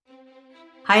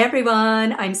Hi,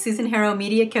 everyone. I'm Susan Harrow,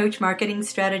 media coach, marketing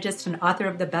strategist, and author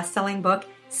of the best-selling book,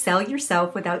 Sell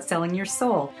Yourself Without Selling Your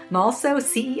Soul. I'm also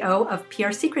CEO of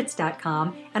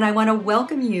PRSecrets.com, and I want to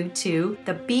welcome you to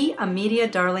the Be a Media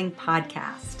Darling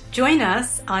podcast. Join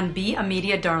us on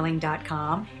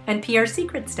beamediadarling.com and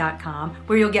PRSecrets.com,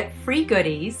 where you'll get free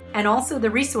goodies and also the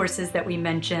resources that we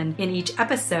mention in each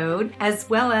episode, as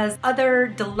well as other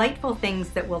delightful things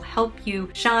that will help you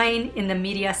shine in the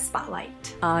media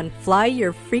spotlight. On Fly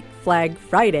Your Freak Flag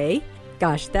Friday,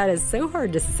 gosh, that is so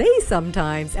hard to say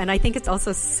sometimes. And I think it's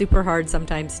also super hard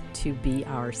sometimes to be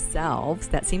ourselves.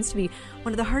 That seems to be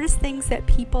one of the hardest things that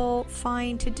people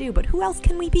find to do. But who else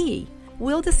can we be?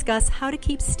 We'll discuss how to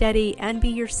keep steady and be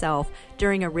yourself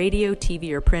during a radio,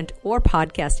 TV, or print or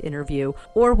podcast interview,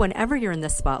 or whenever you're in the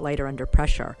spotlight or under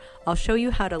pressure. I'll show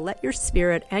you how to let your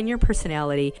spirit and your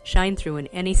personality shine through in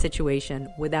any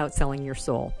situation without selling your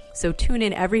soul. So tune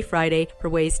in every Friday for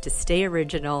ways to stay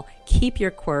original, keep your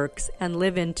quirks, and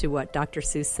live into what Dr.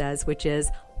 Seuss says, which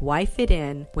is, why fit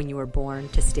in when you were born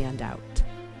to stand out?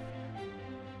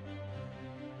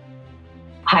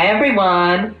 Hi,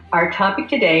 everyone. Our topic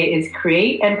today is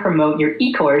create and promote your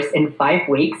e-course in 5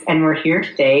 weeks. And we're here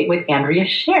today with Andrea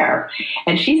Scher.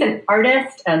 And she's an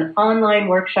artist, an online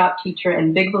workshop teacher,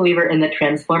 and big believer in the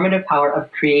transformative power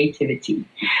of creativity.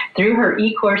 Through her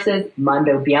e-courses,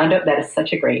 Mondo Biondo, that is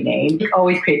such a great name. You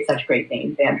always create such great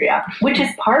names, Andrea, which is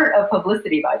part of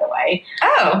publicity, by the way.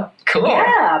 Oh, cool.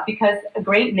 Yeah, because a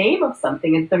great name of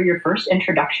something is your first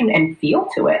introduction and feel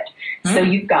to it. So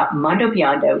you've got Mondo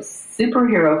Biondo,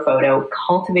 superhero photo,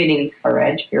 cultivating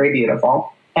courage, very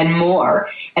beautiful, and more.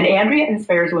 And Andrea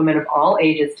inspires women of all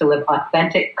ages to live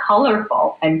authentic,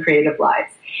 colorful, and creative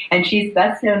lives. And she's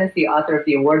best known as the author of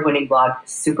the award-winning blog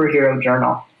Superhero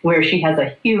Journal, where she has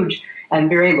a huge and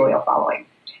very loyal following.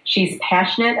 She's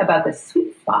passionate about the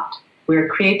sweet spot where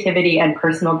creativity and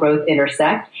personal growth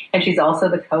intersect. And she's also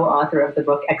the co-author of the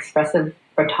book Expressive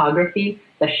Photography,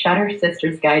 The Shutter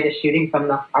Sisters Guide to Shooting from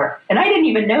the Heart. And I didn't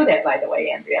even know that, by the way,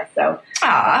 Andrea. So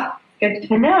good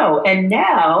to know. And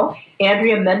now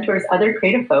Andrea mentors other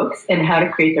creative folks in how to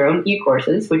create their own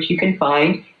e-courses, which you can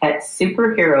find at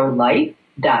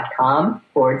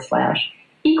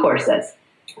superherolife.com/e-courses.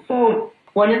 So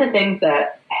one of the things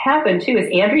that happened, too,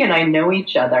 is Andrea and I know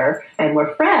each other, and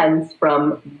we're friends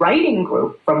from writing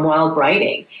group, from Wild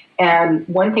Writing. And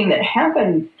one thing that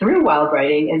happened through Wild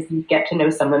Writing is you get to know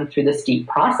someone through this deep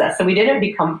process. So we didn't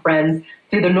become friends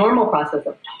through the normal process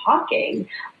of talking,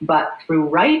 but through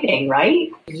writing,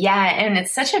 right? Yeah, and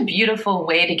it's such a beautiful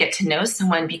way to get to know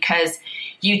someone because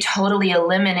you totally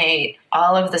eliminate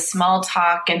all of the small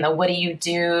talk and the what do you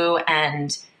do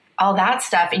and all that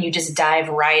stuff, and you just dive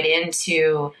right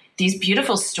into these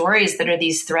beautiful stories that are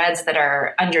these threads that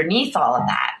are underneath all of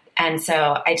that. And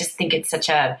so I just think it's such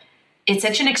an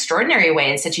extraordinary way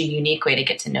and such a unique way to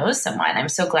get to know someone. I'm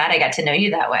so glad I got to know you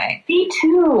that way. Me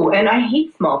too. And I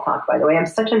hate small talk, by the way. I'm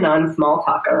such a non-small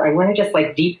talker. I want to just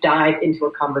deep dive into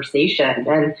a conversation.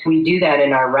 And we do that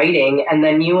in our writing. And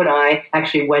then you and I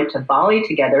actually went to Bali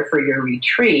together for your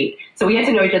retreat. So we had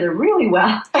to know each other really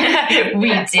well.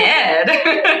 We did.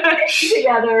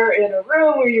 Together in a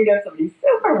room where you know somebody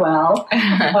super well.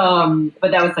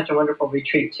 But that was such a wonderful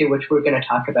retreat too, which we're going to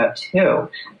talk about too.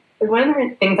 One of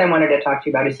the things I wanted to talk to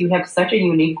you about is you have such a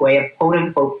unique way of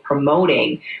quote-unquote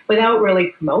promoting without really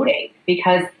promoting,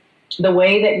 because the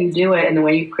way that you do it and the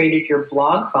way you've created your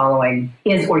blog following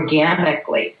is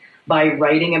organically by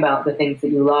writing about the things that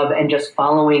you love and just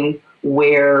following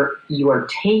where you are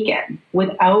taken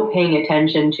without paying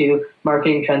attention to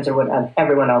marketing trends or what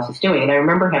everyone else is doing. And I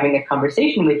remember having a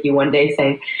conversation with you one day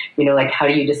saying, how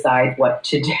do you decide what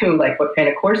to do, what kind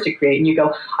of course to create? And you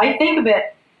go, I think of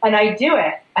it, and I do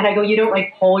it. And I go, you don't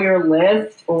pull your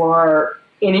list or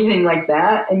anything like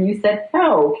that? And you said,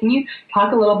 no. Can you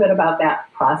talk a little bit about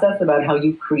that process, about how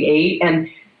you create and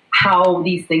how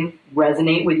these things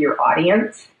resonate with your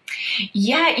audience?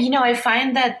 Yeah, I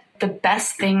find that the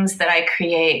best things that I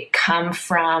create come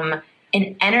from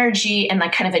an energy and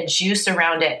kind of a juice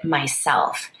around it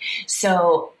myself.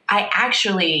 So I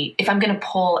actually, if I'm going to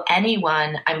pull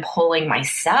anyone, I'm pulling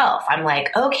myself. I'm like,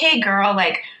 okay, girl,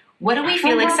 what do we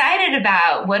feel excited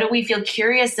about? What do we feel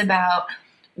curious about?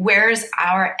 Where's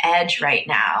our edge right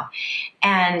now?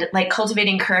 And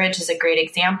cultivating courage is a great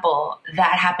example.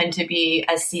 That happened to be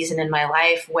a season in my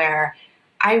life where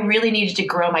I really needed to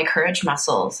grow my courage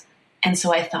muscles. And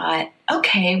so I thought,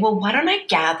 okay, well, why don't I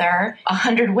gather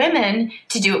 100 women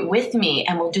to do it with me?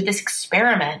 And we'll do this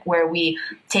experiment where we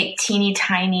take teeny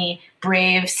tiny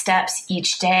brave steps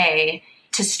each day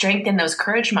to strengthen those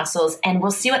courage muscles, and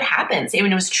we'll see what happens. It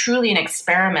was truly an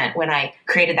experiment when I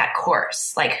created that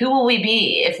course. Like, who will we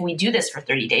be if we do this for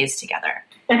 30 days together?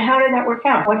 And how did that work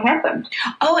out? What happened?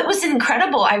 Oh, it was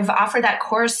incredible. I've offered that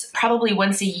course probably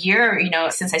once a year,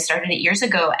 since I started it years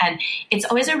ago. And it's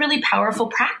always a really powerful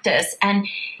practice. And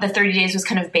the 30 days was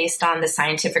kind of based on the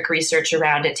scientific research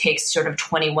around it takes sort of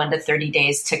 21 to 30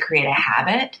 days to create a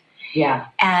habit. Yeah.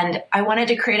 And I wanted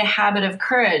to create a habit of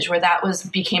courage where that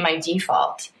became my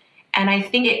default. And I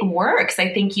think it works.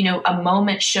 I think, a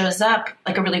moment shows up,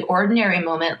 like a really ordinary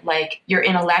moment, like you're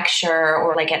in a lecture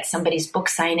or like at somebody's book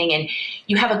signing and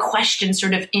you have a question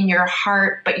sort of in your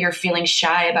heart, but you're feeling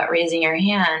shy about raising your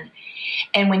hand.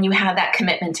 And when you have that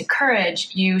commitment to courage,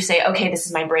 you say, okay, this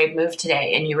is my brave move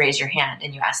today. And you raise your hand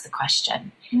and you ask the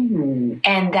question. Mm-hmm.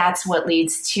 And that's what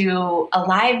leads to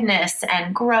aliveness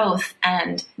and growth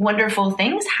and wonderful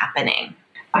things happening.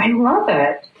 I love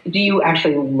it. Do you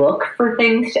actually look for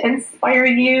things to inspire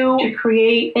you to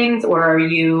create things, or are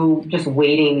you just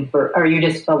are you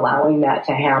just allowing that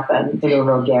to happen in an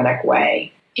organic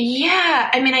way?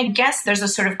 Yeah. I guess there's a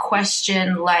sort of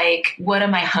question like, what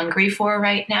am I hungry for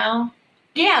right now?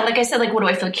 Yeah, like I said, like, what do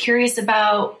I feel curious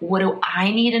about? What do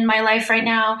I need in my life right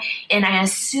now? And I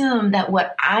assume that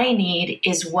what I need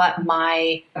is what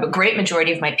a great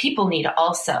majority of my people need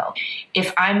also.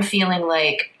 If I'm feeling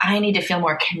like I need to feel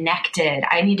more connected,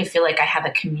 I need to feel like I have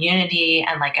a community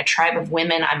and like a tribe of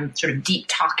women I'm sort of deep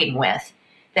talking with,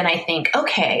 then I think,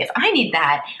 okay, if I need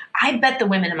that, I bet the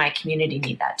women in my community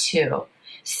need that too.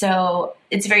 So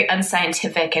it's very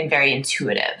unscientific and very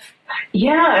intuitive.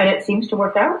 Yeah, and it seems to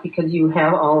work out because you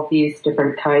have all of these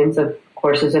different kinds of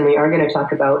courses, and we are going to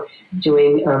talk about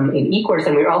doing an e-course,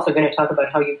 and we're also going to talk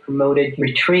about how you promoted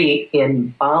retreat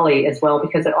in Bali as well,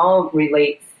 because it all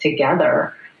relates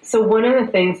together. So one of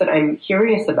the things that I'm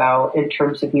curious about in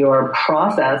terms of your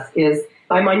process is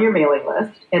I'm on your mailing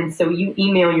list, and so you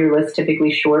email your list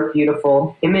typically short,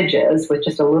 beautiful images with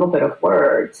just a little bit of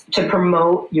words to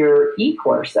promote your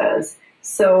e-courses.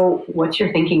 So what's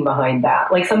your thinking behind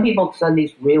that? Like, some people send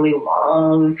these really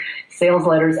long sales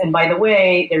letters. And by the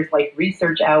way, there's like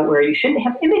research out where you shouldn't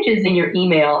have images in your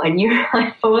email. And you're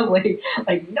like, totally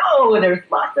like, no, there's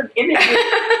lots of images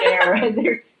there and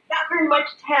there's not very much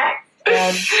text.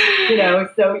 And,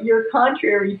 so you're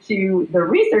contrary to the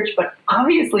research, but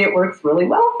obviously it works really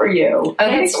well for you. I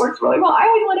think it works really well. I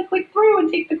always want to click through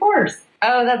and take the course.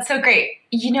 Oh, that's so great.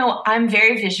 I'm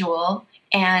very visual,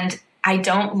 and I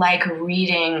don't like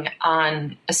reading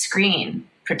on a screen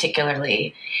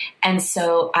particularly. And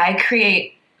so I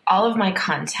create all of my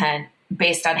content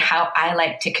based on how I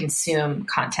like to consume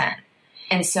content.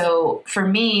 And so for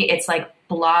me, it's like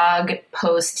blog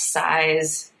post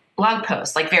size blog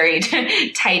posts, like very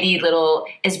tidy little,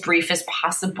 as brief as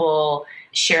possible,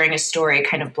 sharing a story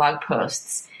kind of blog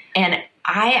posts. And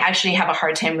I actually have a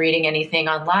hard time reading anything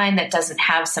online that doesn't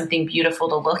have something beautiful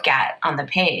to look at on the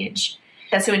page.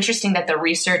 That's so interesting that the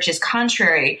research is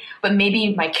contrary, but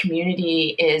maybe my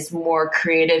community is more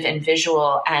creative and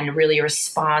visual and really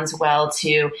responds well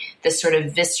to this sort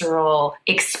of visceral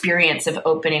experience of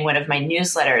opening one of my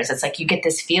newsletters. It's like you get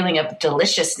this feeling of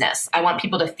deliciousness. I want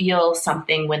people to feel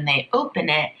something when they open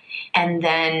it. And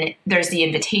then there's the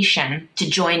invitation to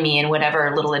join me in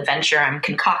whatever little adventure I'm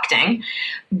concocting.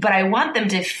 But I want them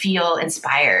to feel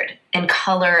inspired, and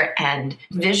color and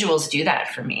visuals do that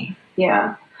for me.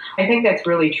 Yeah. I think that's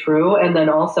really true. And then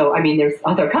also, there's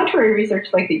other contrary research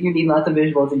like that you need lots of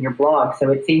visuals in your blog.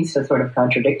 So it seems to sort of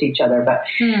contradict each other, but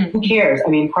who cares?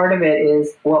 Part of it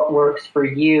is what works for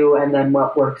you and then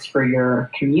what works for your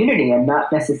community, and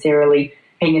not necessarily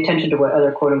paying attention to what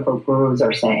other quote unquote gurus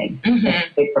are saying. Mm-hmm. I'm a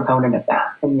big proponent of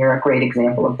that. And you're a great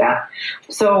example of that.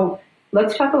 So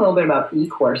let's talk a little bit about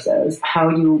e-courses, how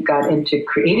you got into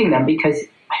creating them, because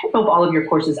I don't know if all of your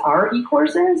courses are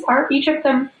e-courses. Are each of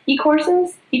them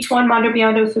e-courses? Each one, Mondo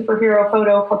Biondo, Superhero,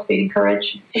 Photo, Cultivating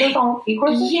Courage. Are those all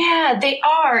e-courses? Yeah, they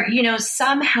are.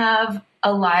 Some have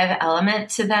a live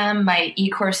element to them. My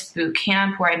e-course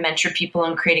bootcamp, where I mentor people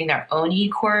in creating their own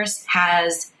e-course,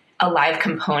 has a live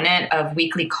component of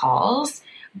weekly calls.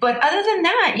 But other than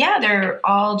that, yeah, they're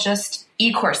all just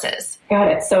e-courses. Got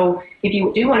it. So if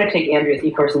you do want to take Andrea's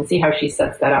e-course and see how she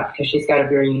sets that up, because she's got a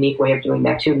very unique way of doing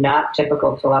that too, not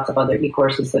typical to lots of other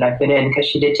e-courses that I've been in, because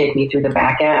she did take me through the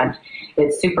back end.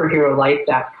 It's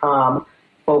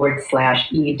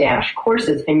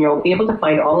superherolife.com/e-courses, and you'll be able to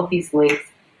find all of these links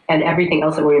and everything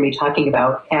else that we're going to be talking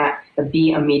about at the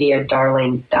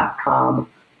beamediadarling.com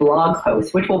blog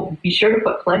post, which we'll be sure to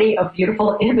put plenty of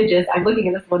beautiful images. I'm looking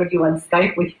at this one of you on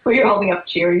Skype where you're holding up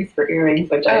cherries for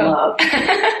earrings, which I love.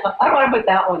 I want to put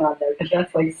that one on there because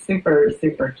that's like super,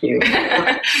 super cute.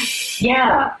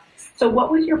 Yeah. So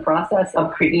what was your process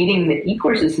of creating the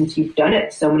e-courses, since you've done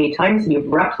it so many times and you've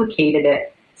replicated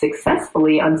it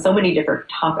successfully on so many different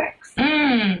topics?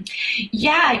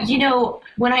 Yeah,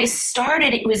 when I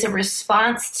started, it was a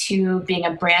response to being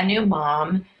a brand new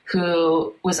mom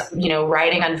who was,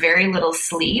 riding on very little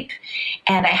sleep.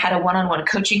 And I had a one-on-one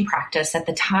coaching practice at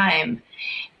the time.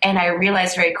 And I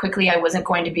realized very quickly I wasn't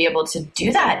going to be able to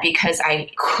do that because I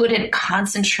couldn't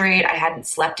concentrate. I hadn't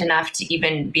slept enough to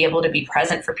even be able to be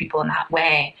present for people in that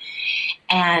way.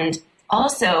 And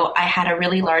also, I had a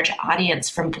really large audience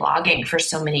from blogging for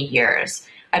so many years.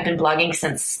 I've been blogging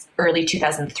since early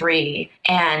 2003,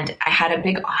 and I had a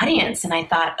big audience, and I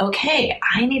thought, okay,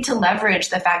 I need to leverage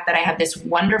the fact that I have this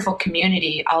wonderful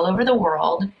community all over the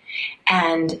world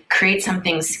and create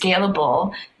something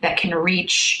scalable that can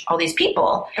reach all these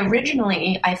people.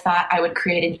 Originally, I thought I would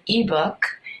create an ebook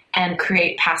and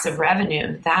create passive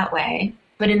revenue that way.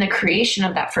 But in the creation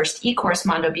of that first e-course,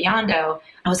 Mondo Biondo,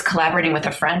 I was collaborating with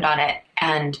a friend on it.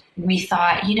 And we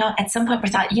thought, at some point we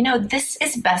thought, this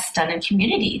is best done in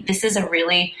community. This is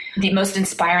the most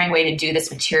inspiring way to do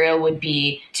this material would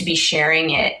be to be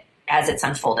sharing it as it's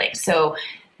unfolding. So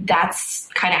that's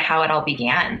kind of how it all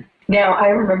began. Now, I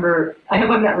remember, I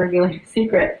hope I'm not revealing a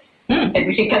secret, and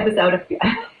we can cut this out if you...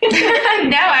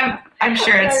 No, I'm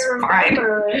sure it's fine. I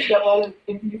remember that one of the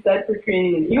things you said for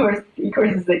creating an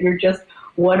e-course is that you're just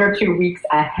 1 or 2 weeks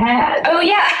ahead. Oh,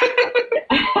 yeah.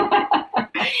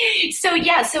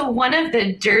 So one of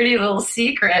the dirty little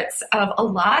secrets of a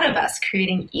lot of us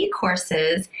creating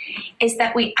e-courses is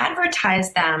that we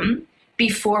advertise them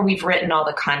before we've written all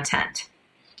the content.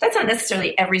 That's not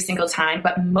necessarily every single time,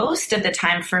 but most of the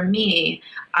time for me,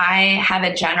 I have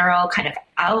a general kind of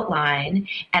outline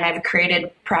and I've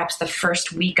created perhaps the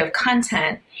first week of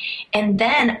content. And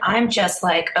then I'm just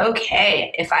like,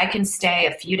 okay, if I can stay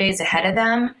a few days ahead of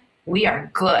them, we are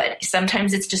good.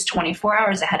 Sometimes it's just 24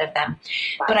 hours ahead of them.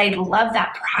 But I love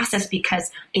that process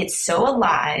because it's so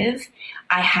alive.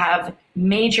 I have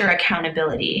major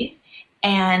accountability.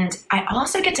 And I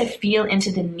also get to feel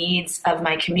into the needs of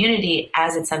my community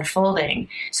as it's unfolding.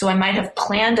 So I might have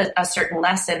planned a certain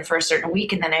lesson for a certain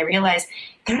week, and then I realize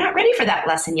they're not ready for that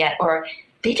lesson yet, or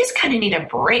they just kind of need a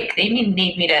break. They need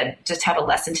me to just have a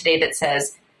lesson today that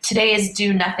says, today is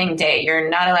do nothing day. You're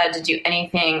not allowed to do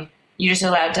anything. You're just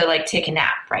allowed to take a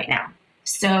nap right now.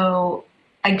 So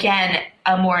again,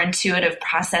 a more intuitive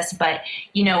process, but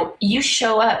you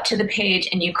show up to the page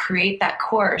and you create that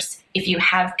course if you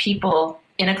have people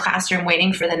in a classroom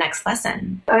waiting for the next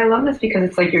lesson. I love this because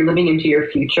it's like you're living into your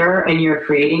future and you're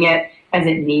creating it as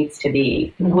it needs to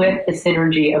be with the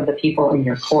synergy of the people in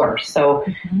your course. So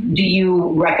do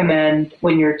you recommend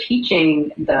when you're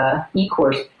teaching the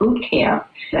e-course boot camp,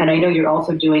 and I know you're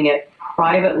also doing it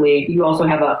privately, you also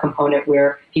have a component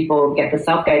where people get the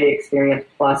self-guided experience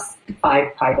plus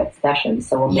 5 private sessions.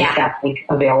 So we'll make that link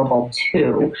available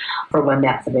too for when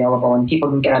that's available, and people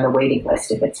can get on the waiting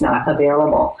list if it's not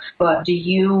available. But do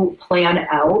you plan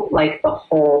out the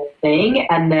whole thing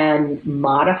and then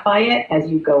modify it as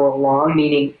you go along?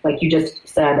 Meaning, like you just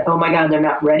said, oh my God, they're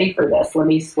not ready for this. Let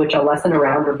me switch a lesson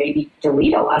around or maybe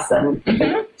delete a lesson if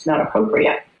it's not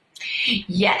appropriate.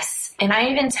 Yes. And I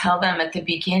even tell them at the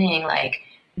beginning,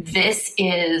 this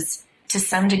is to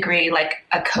some degree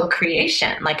a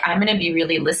co-creation. I'm going to be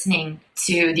really listening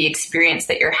to the experience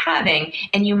that you're having.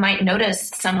 And you might notice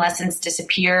some lessons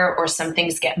disappear or some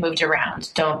things get moved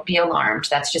around. Don't be alarmed.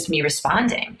 That's just me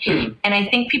responding. And I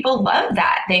think people love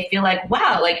that. They feel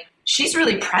wow, she's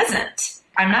really present.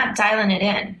 I'm not dialing it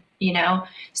in,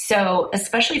 So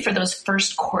especially for those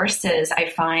first courses, I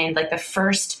find the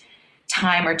first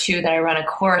time or two that I run a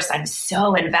course, I'm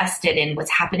so invested in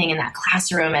what's happening in that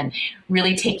classroom and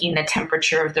really taking the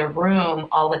temperature of the room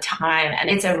all the time. And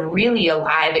it's a really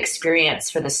alive experience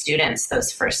for the students,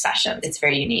 those first sessions. It's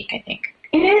very unique, I think.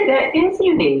 It is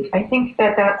unique. I think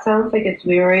that sounds like it's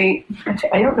very,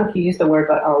 I don't know if you use the word,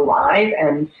 but alive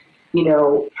and,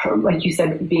 like you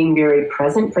said, being very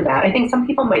present for that. I think some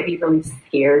people might be really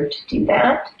scared to do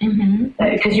that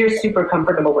because you're super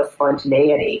comfortable with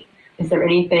spontaneity. Is there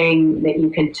anything that you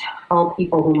can tell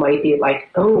people who might be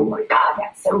oh my God,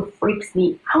 that so freaks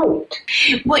me out?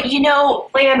 Well,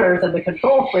 planners and the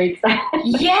control freaks.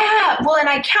 Yeah. Well, and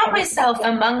I count myself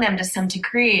among them to some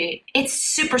degree. It's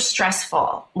super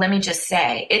stressful. Let me just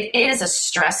say it is a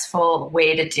stressful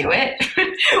way to do it.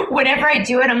 Whenever I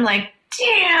do it, I'm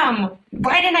damn,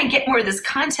 why didn't I get more of this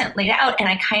content laid out? And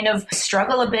I kind of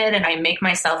struggle a bit and I make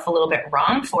myself a little bit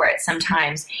wrong for it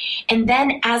sometimes. And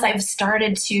then as I've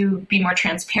started to be more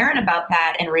transparent about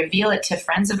that and reveal it to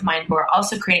friends of mine who are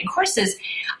also creating courses,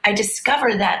 I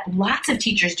discover that lots of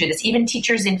teachers do this. Even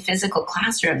teachers in physical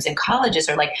classrooms in colleges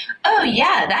are like, oh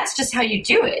yeah, that's just how you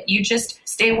do it. You just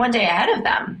stay one day ahead of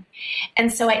them.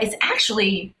 And so it's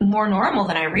actually more normal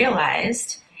than I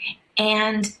realized.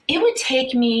 And it would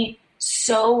take me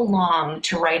so long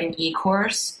to write an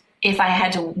e-course if I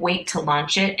had to wait to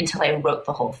launch it until I wrote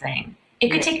the whole thing. It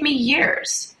could take me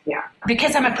years. Yeah.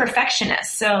 Because I'm a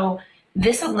perfectionist. So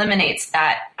this eliminates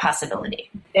that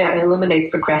possibility. Yeah, it eliminates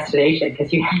procrastination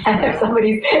because you have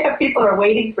if people are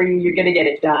waiting for you, you're going to get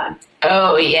it done.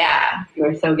 Oh, yeah.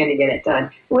 You're so going to get it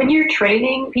done. When you're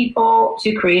training people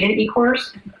to create an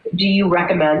e-course, do you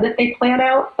recommend that they plan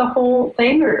out the whole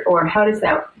thing or how does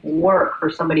that work for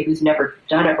somebody who's never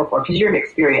done it before? Because you're an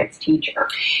experienced teacher.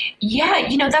 Yeah,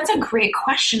 that's a great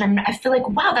question. I feel like,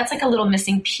 wow, that's like a little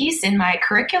missing piece in my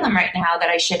curriculum right now that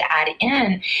I should add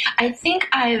in. I think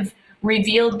I've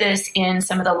revealed this in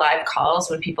some of the live calls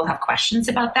when people have questions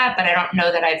about that, but I don't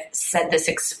know that I've said this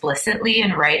explicitly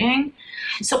in writing.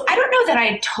 So I don't know that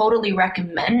I totally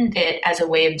recommend it as a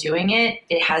way of doing it.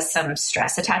 It has some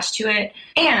stress attached to it.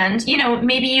 And,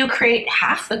 maybe you create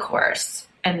half the course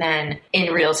and then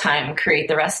in real time create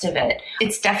the rest of it.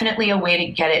 It's definitely a way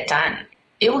to get it done.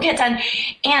 It will get done.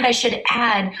 And I should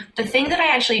add, the thing that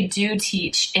I actually do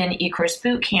teach in eCourse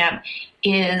Bootcamp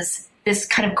is this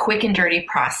kind of quick and dirty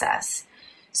process.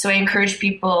 So I encourage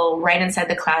people right inside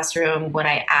the classroom when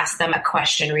I ask them a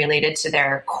question related to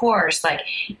their course, like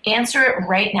answer it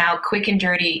right now, quick and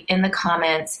dirty in the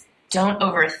comments. Don't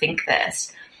overthink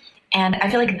this. And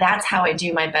I feel like that's how I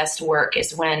do my best work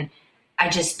is when I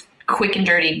just quick and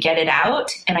dirty get it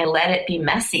out and I let it be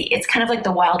messy. It's kind of like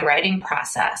the wild writing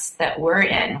process that we're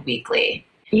in weekly.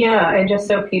 Yeah, and just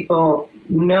so people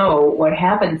know what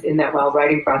happens in that wild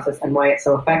writing process and why it's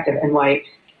so effective and why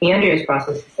Andrea's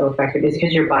process is so effective is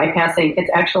because you're bypassing,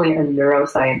 it's actually a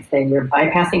neuroscience thing, you're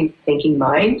bypassing thinking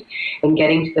mind and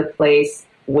getting to the place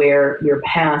where you're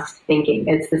past thinking.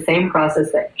 It's the same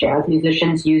process that jazz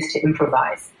musicians use to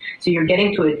improvise. So you're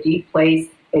getting to a deep place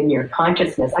in your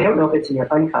consciousness. I don't know if it's in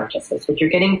your unconsciousness, but you're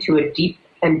getting to a deep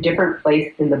and different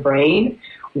place in the brain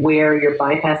where you're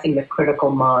bypassing the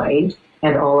critical mind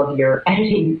and all of your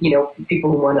editing,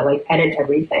 people who want to edit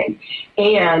everything.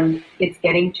 And it's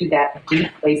getting to that deep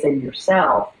place in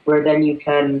yourself where then you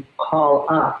can call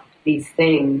up these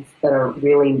things that are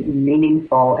really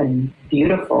meaningful and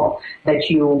beautiful that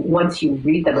once you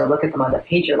read them or look at them on the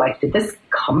page, you're like, did this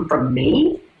come from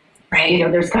me? Right.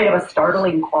 There's kind of a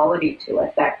startling quality to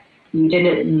it that you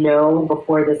didn't know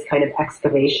before this kind of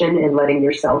excavation and letting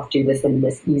yourself do this in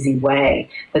this easy way,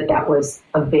 that was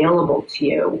available to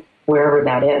you wherever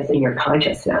that is in your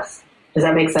consciousness. Does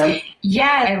that make sense?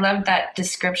 Yeah, I love that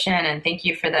description and thank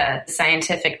you for the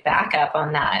scientific backup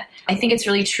on that. I think it's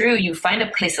really true. You find a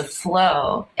place of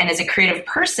flow. And as a creative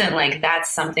person, that's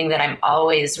something that I'm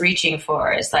always reaching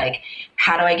for is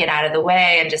how do I get out of the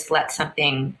way and just let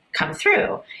something come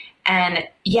through? And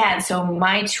so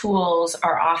my tools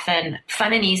are often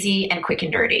fun and easy and quick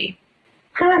and dirty.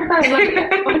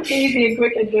 It's easy and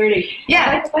quick and dirty.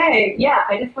 Yeah. By the way,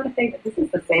 I just want to say that this is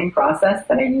the same process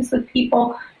that I use with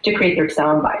people to create their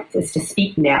sound bites, is to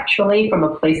speak naturally from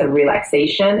a place of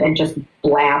relaxation and just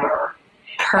blabber.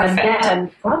 Perfect. And then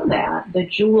from that, the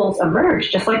jewels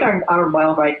emerge, just like our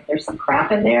wild ride. There's some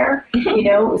crap in there,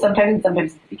 sometimes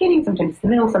it's the beginning, sometimes it's the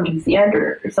middle, sometimes the end,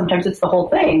 or sometimes it's the whole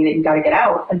thing that you got to get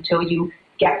out until you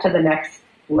get to the next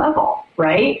level,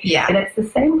 right? Yeah. And it's the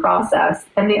same process.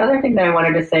 And the other thing that I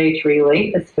wanted to say to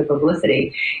relate this to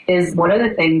publicity is one of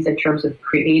the things in terms of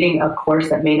creating a course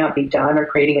that may not be done or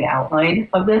creating an outline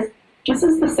of this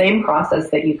is the same process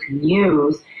that you can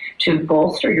use to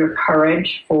bolster your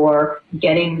courage for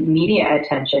getting media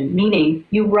attention, meaning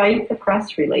you write the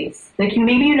press release.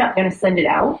 Maybe you're not going to send it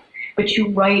out, but you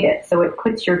write it so it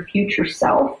puts your future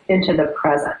self into the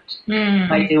present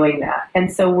by doing that.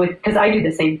 And so because I do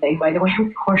the same thing, by the way,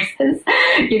 with courses,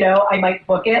 I might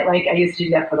book it. I used to do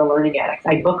that for the Learning Addicts.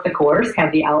 I book the course,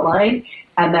 have the outline,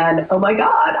 and then, oh my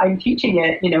God, I'm teaching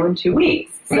it, in 2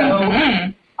 weeks. So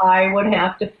I would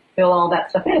have to fill all that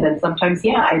stuff in. And sometimes,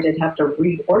 I did have to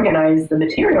reorganize the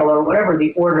material or whatever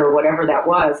the order, whatever that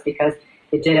was, because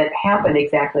it didn't happen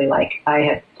exactly like I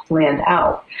had planned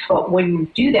out. But when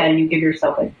you do that and you give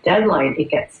yourself a deadline, it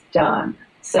gets done.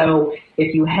 So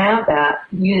if you have that,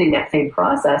 using that same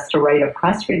process to write a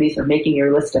press release or making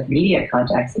your list of media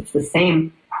contacts, it's the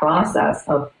same process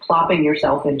of plopping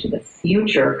yourself into the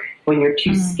future when you're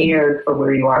too scared for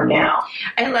where you are now.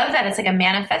 I love that. It's like a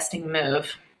manifesting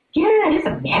move. Yeah, it's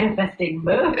a manifesting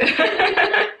move.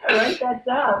 Write that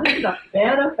down. This is a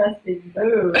manifesting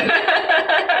move.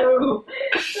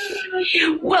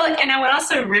 Well, and I would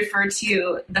also refer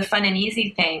to the fun and easy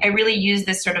thing. I really use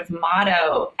this sort of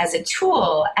motto as a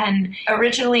tool. And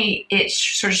originally it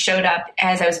sort of showed up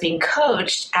as I was being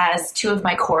coached as two of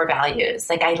my core values.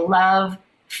 Like I love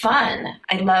fun.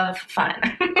 And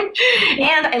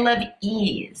I love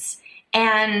ease.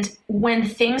 And when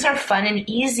things are fun and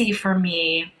easy for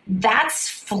me, that's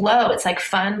flow. It's like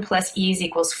fun plus ease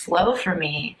equals flow for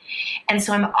me. And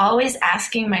so I'm always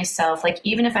asking myself, like,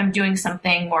 even if I'm doing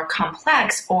something more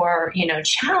complex or,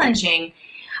 challenging,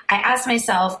 I ask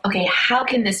myself, okay, how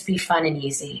can this be fun and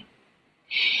easy?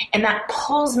 And that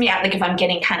pulls me out. Like if I'm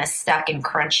getting kind of stuck and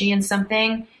crunchy in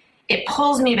something, it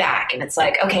pulls me back. And it's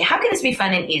like, okay, how can this be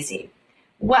fun and easy?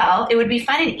 Well, it would be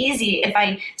fun and easy if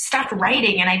I stopped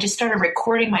writing and I just started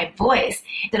recording my voice.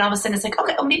 Then all of a sudden it's like,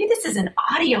 okay, maybe this is an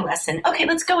audio lesson. Okay,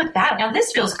 let's go with that. Now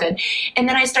this feels good. And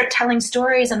then I start telling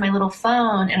stories on my little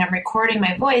phone and I'm recording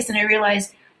my voice and I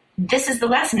realize this is the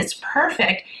lesson. It's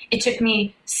perfect. It took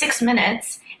me 6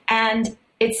 minutes and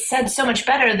it said so much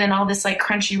better than all this like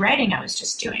crunchy writing I was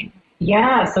just doing.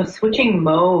 Yeah, so switching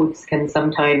modes can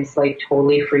sometimes like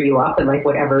totally free you up and like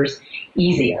whatever's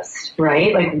easiest,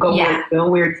 right? Like go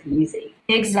where it's easy.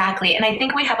 Exactly. And I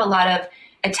think we have a lot of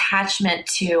attachment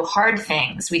to hard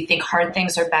things. We think hard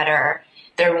things are better.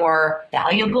 They're more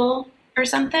valuable or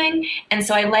something. And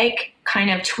so I like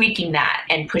kind of tweaking that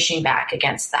and pushing back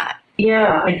against that.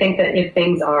 Yeah, I think that if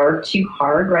things are too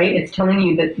hard, right, it's telling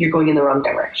you that you're going in the wrong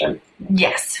direction.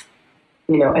 Yes.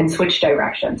 And switch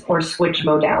directions or switch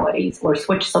modalities or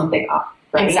switch something up.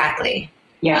 Right? Exactly.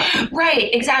 Yeah.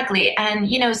 Right, exactly. And,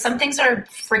 some things are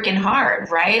freaking hard,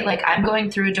 right? Like I'm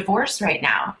going through a divorce right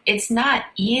now. It's not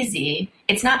easy.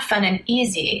 It's not fun and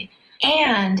easy.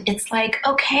 And it's like,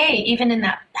 okay, even in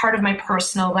that part of my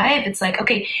personal life, it's like,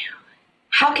 okay,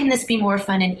 how can this be more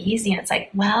fun and easy? And it's like,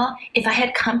 well, if I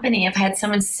had company, if I had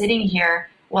someone sitting here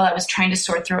while I was trying to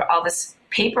sort through all this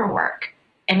paperwork,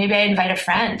 and maybe I invite a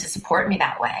friend to support me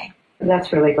that way.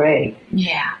 That's really great.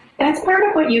 Yeah. That's part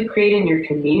of what you create in your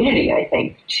community, I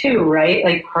think, too, right?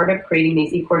 Like part of creating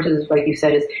these e-courses, like you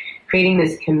said, is creating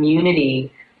this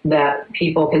community that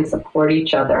people can support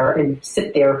each other and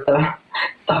sit there with the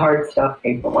hard stuff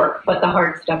paperwork, but the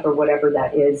hard stuff or whatever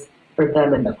that is for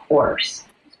them in the course.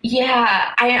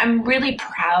 Yeah, I'm really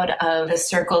proud of the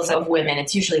circles of women.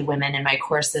 It's usually women in my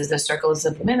courses, the circles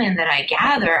of women that I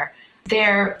gather.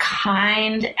 They're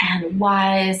kind and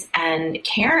wise and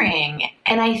caring.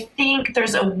 And I think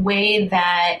there's a way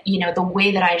that, the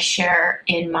way that I share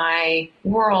in my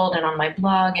world and on my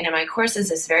blog and in my courses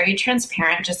is very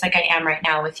transparent, just like I am right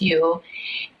now with you.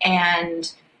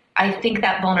 And I think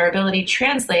that vulnerability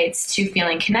translates to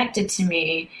feeling connected to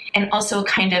me and also a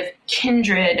kind of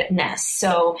kindredness.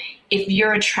 So if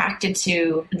you're attracted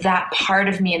to that part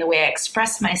of me and the way I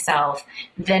express myself,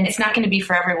 then it's not going to be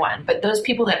for everyone. But those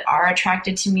people that are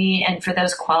attracted to me and for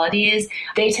those qualities,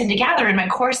 they tend to gather in my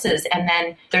courses. And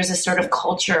then there's a sort of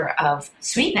culture of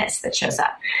sweetness that shows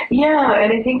up. Yeah,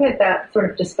 and I think that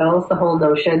sort of dispels the whole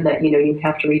notion that, you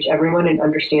have to reach everyone and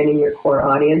understanding your core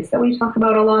audience that we talk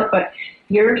about a lot. But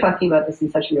you're talking about this in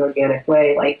such an organic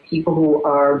way, like people who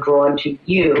are drawn to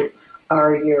you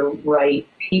are your right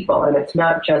people. And it's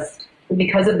not just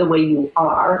because of the way you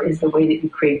are, is the way that you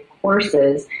create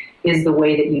courses, is the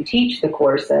way that you teach the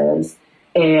courses,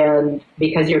 and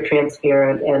because you're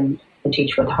transparent and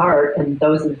teach with heart, and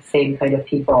those are the same kind of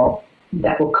people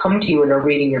that will come to you and are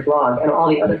reading your blog, and all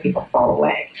the other people fall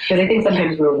away. Because I think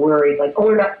sometimes we're worried, like,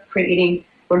 we're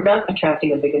not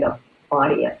attracting a big enough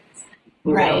audience.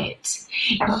 Right.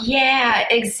 Yeah,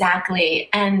 exactly.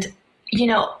 And,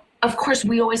 of course,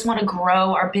 we always want to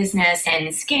grow our business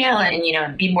and scale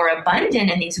and, be more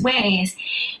abundant in these ways.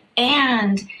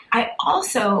 And I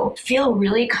also feel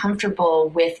really comfortable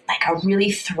with like a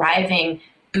really thriving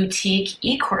boutique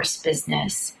e-course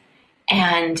business.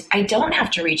 And I don't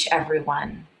have to reach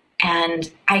everyone.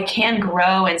 And I can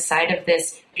grow inside of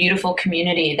this beautiful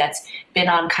community that's been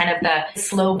on kind of the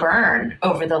slow burn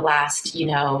over the last,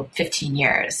 15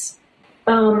 years.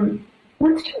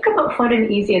 Let's talk about fun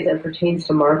and easy as it pertains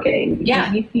to marketing.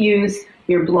 Yeah. You use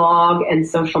your blog and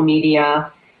social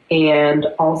media and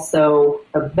also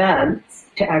events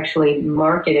to actually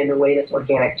market in a way that's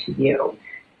organic to you.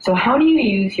 So how do you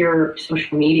use your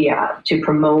social media to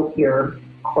promote your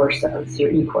courses,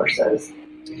 your e-courses?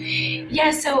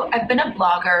 Yeah, so I've been a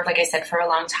blogger, like I said, for a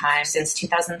long time, since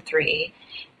 2003.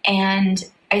 And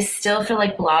I still feel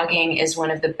like blogging is one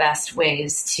of the best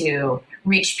ways to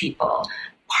reach people,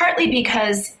 partly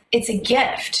because it's a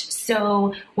gift.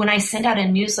 So when I send out a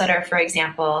newsletter, for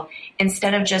example,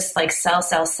 instead of just like sell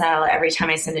every time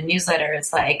I send a newsletter,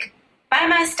 it's like, buy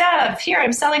my stuff. Here,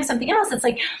 I'm selling something else. It's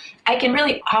like I can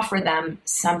really offer them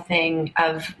something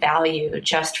of value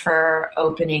just for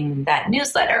opening that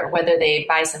newsletter, whether they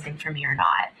buy something from me or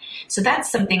not. So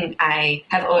that's something I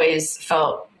have always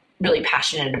felt really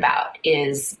passionate about,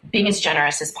 is being as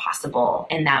generous as possible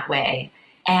in that way.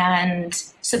 And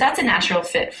so that's a natural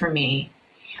fit for me.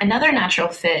 Another natural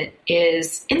fit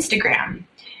is Instagram.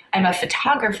 I'm a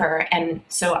photographer, and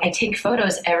so I take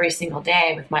photos every single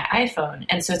day with my iPhone.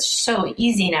 And so it's so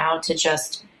easy now to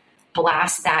just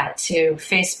blast that to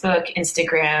Facebook,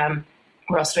 Instagram,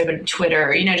 or else do I have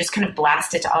Twitter, just kind of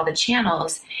blast it to all the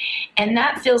channels. And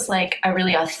that feels like a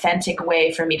really authentic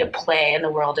way for me to play in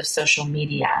the world of social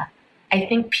media. I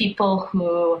think people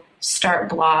who start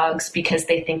blogs because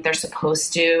they think they're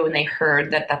supposed to and they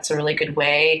heard that that's a really good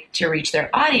way to reach their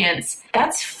audience,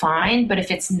 that's fine. But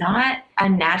if it's not a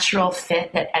natural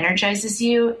fit that energizes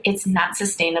you, it's not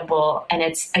sustainable. And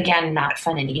it's, again, not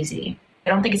fun and easy. I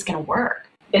don't think it's going to work.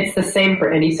 It's the same for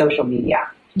any social media.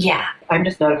 Yeah. I'm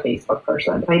just not a Facebook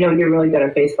person. I know you're really good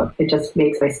at Facebook. It just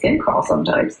makes my skin crawl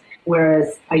sometimes.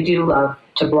 Whereas I do love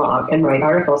to blog and write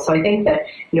articles. So I think that,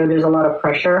 there's a lot of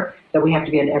pressure that we have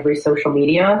to be on every social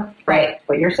media. Right.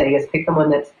 What you're saying is pick the one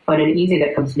that's fun and easy,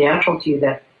 that comes natural to you,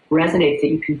 that resonates, that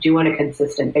you can do on a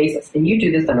consistent basis. And you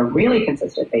do this on a really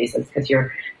consistent basis because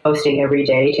you're posting every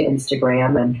day to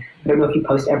Instagram. And I don't know if you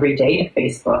post every day to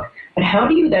Facebook. But how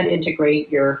do you then integrate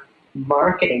your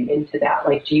marketing into that?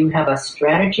 Like, do you have a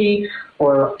strategy,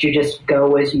 or do you just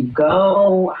go as you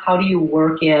go? How do you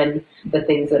work in the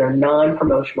things that are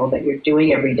non-promotional that you're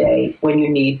doing every day when you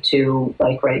need to,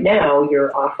 like right now,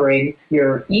 you're offering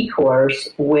your e-course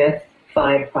with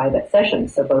 5 private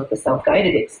sessions. So both the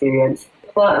self-guided experience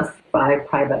plus 5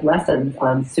 private lessons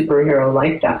on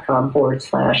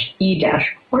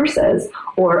superherolife.com/e-courses,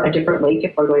 or a different link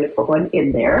if we're going to put one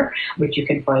in there, which you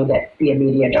can find at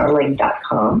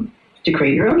beamediadarling.com, to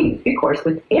create your own e-course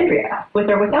with Andrea, with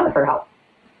or without her help.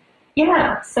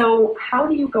 Yeah, so how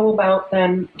do you go about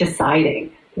then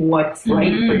deciding what's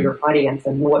right for your audience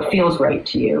and what feels right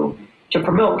to you to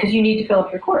promote? Because you need to fill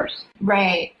up your course.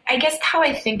 Right. I guess how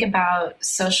I think about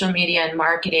social media and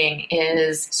marketing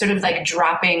is sort of like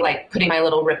putting my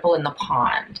little ripple in the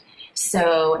pond.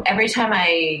 So every time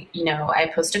I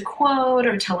post a quote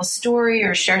or tell a story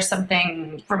or share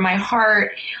something from my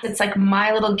heart, it's like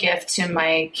my little gift to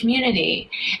my community.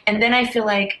 And then I feel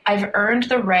like I've earned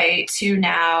the right to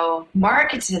now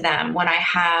market to them when I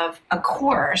have a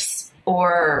course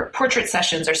or portrait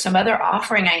sessions or some other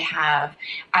offering I have.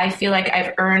 I feel like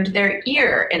I've earned their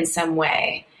ear in some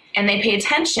way. And they pay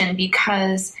attention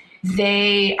because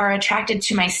they are attracted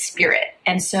to my spirit.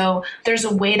 And so there's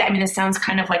a way that, this sounds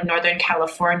kind of like Northern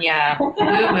California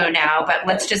woo-woo now, but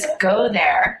let's just go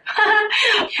there.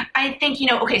 I think,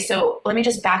 okay, so let me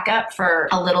just back up for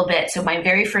a little bit. So my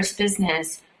very first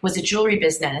business was a jewelry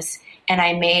business, and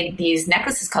I made these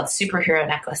necklaces called superhero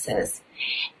necklaces.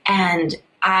 And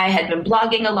I had been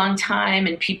blogging a long time,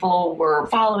 and people were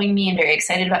following me and very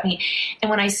excited about me.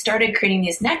 And when I started creating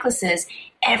these necklaces,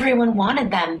 everyone wanted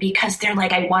them because they're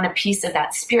like, I want a piece of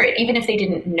that spirit. Even if they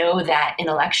didn't know that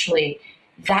intellectually,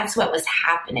 that's what was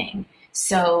happening.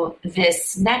 So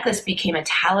this necklace became a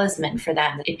talisman for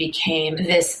them. It became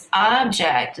this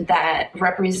object that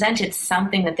represented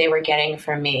something that they were getting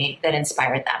from me that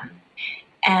inspired them.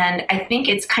 And I think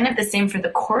it's kind of the same for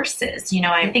the courses.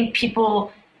 I think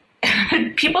people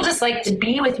just like to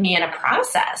be with me in a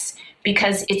process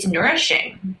because it's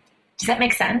nourishing. Does that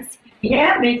make sense?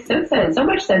 Yeah, it makes so sense. So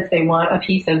much sense. They want a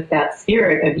piece of that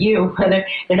spirit of you.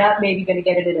 They're not maybe going to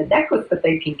get it in a necklace, but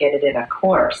they can get it in a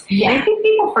course. Yeah. And I think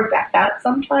people forget that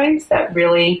sometimes, that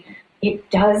really it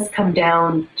does come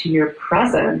down to your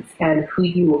presence and who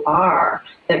you are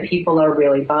that people are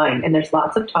really buying. And there's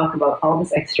lots of talk about all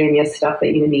this extraneous stuff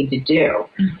that you need to do.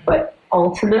 Mm-hmm. But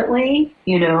ultimately,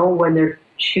 when they're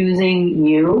choosing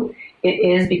you, it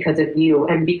is because of you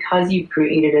and because you've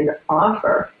created an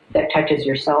offer that touches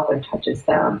yourself and touches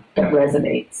them, that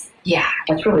resonates. Yeah.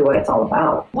 That's really what it's all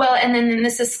about. Well, and then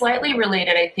this is slightly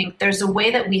related. I think there's a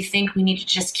way that we think we need to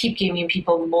just keep giving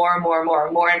people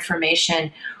more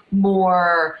information,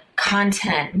 more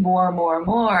content,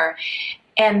 more.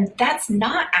 And that's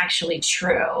not actually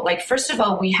true. Like, first of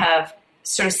all, we have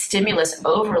sort of stimulus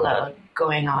overload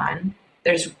going on.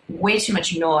 There's way too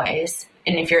much noise.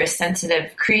 And if you're a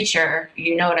sensitive creature,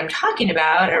 you know what I'm talking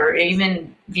about, or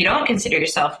even if you don't consider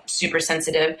yourself super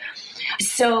sensitive.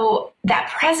 So that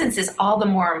presence is all the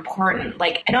more important.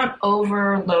 Like, I don't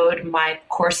overload my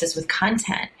courses with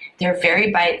content. They're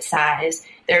very bite-sized.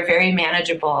 They're very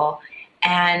manageable.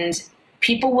 And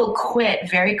people will quit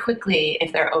very quickly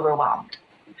if they're overwhelmed.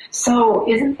 So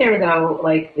isn't there, though,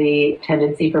 like the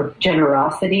tendency for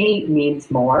generosity means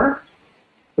more?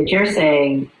 But you're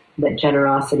saying that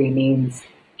generosity means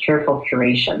careful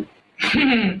curation.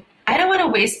 I don't want to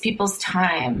waste people's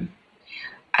time.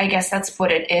 I guess that's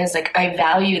what it is. Like, I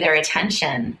value their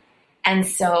attention. And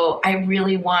so I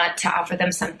really want to offer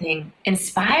them something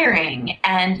inspiring.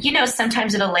 And, you know,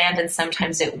 sometimes it'll land and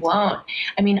sometimes it won't.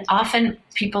 I mean, often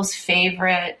people's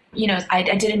favorite, you know, I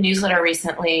did a newsletter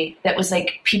recently that was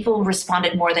like, people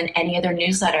responded more than any other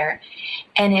newsletter.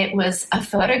 And it was a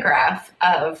photograph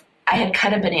of, I had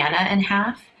cut a banana in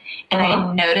half. And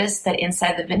I noticed that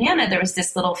inside the banana, there was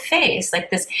this little face, like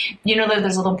this, you know,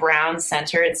 there's a little brown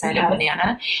center inside a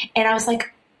banana. And I was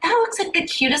like, that looks like the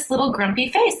cutest little grumpy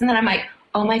face. And then I'm like,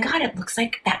 oh my God, it looks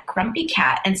like that grumpy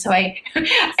cat. And so I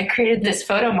created this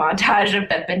photo montage of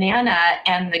the banana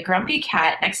and the grumpy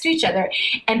cat next to each other.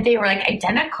 And they were like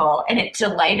identical. And it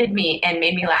delighted me and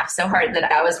made me laugh so hard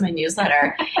that was my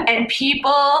newsletter. And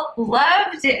people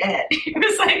loved it. It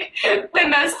was like the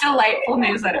most delightful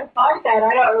newsletter. I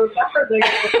don't remember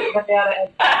the banana.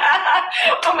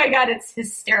 Oh my God, it's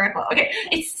hysterical. Okay,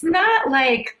 it's not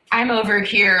like I'm over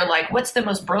here like, what's the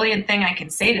most brilliant thing I can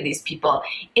say to these people?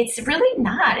 It's really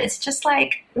not. It's just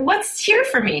like, what's here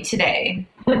for me today?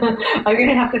 I'm going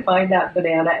to have to find that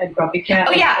banana and grumpy cat.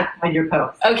 Oh, yeah. On your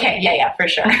post. Okay, yeah, for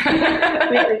sure.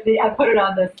 I put it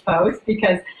on this post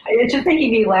because it's just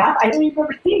making me laugh. I haven't even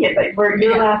ever seen it, but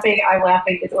you're laughing, I'm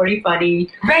laughing. It's already funny.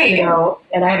 Right. You know,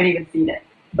 and I haven't even seen it.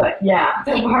 But yeah,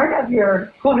 so part of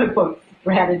your quote-unquote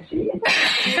strategy is,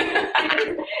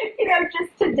 you know,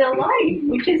 just to delight,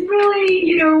 which is really,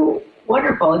 you know,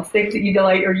 wonderful. It's things that you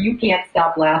delight or you can't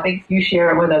stop laughing. You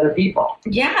share it with other people.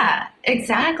 Yeah,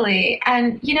 exactly.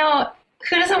 And, you know,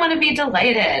 who doesn't want to be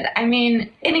delighted? I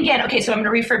mean, and again, okay, so I'm going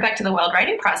to refer back to the wild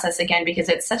writing process again, because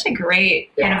it's such a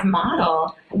great kind of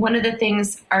model. One of the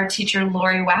things our teacher,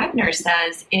 Lori Wagner,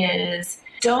 says is,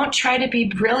 don't try to be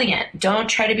brilliant. Don't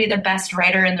try to be the best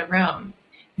writer in the room.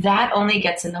 That only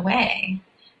gets in the way.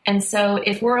 And so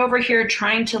if we're over here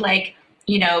trying to, like,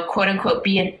 you know, quote unquote,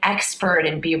 be an expert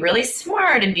and be really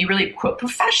smart and be really, quote,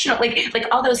 professional, like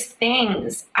all those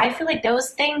things, I feel like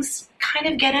those things kind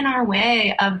of get in our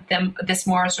way of them, this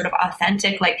more sort of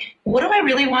authentic, like, what do I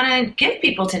really want to give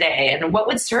people today? And what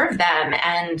would serve them?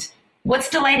 And what's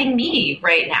delighting me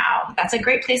right now? That's a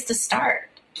great place to start.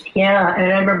 Yeah.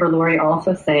 And I remember Lori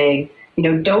also saying, you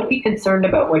know, don't be concerned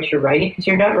about what you're writing because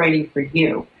you're not writing for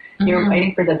you. You're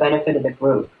writing for the benefit of the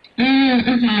group.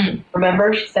 Mm-hmm.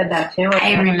 Remember, she said that too.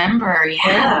 I remember,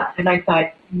 yeah. And I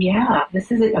thought, yeah,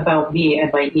 this isn't about me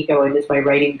and my ego and is my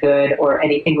writing good or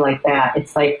anything like that.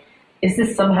 It's like, is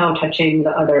this somehow touching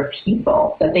the other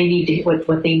people that they need to,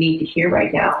 what they need to hear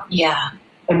right now? Yeah.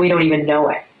 And we don't even know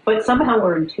it. But somehow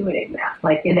we're intuiting that,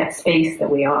 like in that space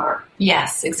that we are.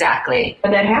 Yes, exactly.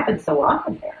 And that happens so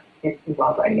often there. In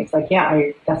wild writing, it's like,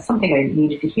 yeah, that's something I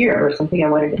needed to hear or something I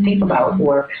wanted to think about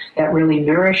or that really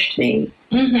nourished me.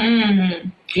 Mm-hmm.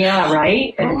 Yeah,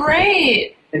 right?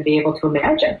 Right. And be able to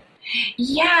imagine.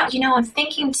 Yeah, you know, I'm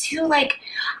thinking too, like,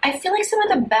 I feel like some of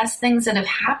the best things that have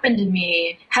happened to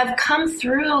me have come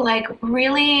through, like,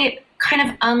 really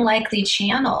kind of unlikely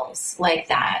channels like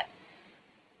that.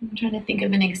 I'm trying to think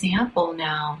of an example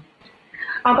now.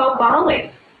 How about Bali?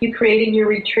 You creating your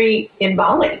retreat in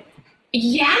Bali.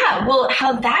 Yeah, well,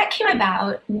 how that came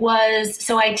about was,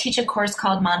 so I teach a course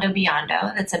called Mondo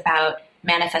Biondo that's about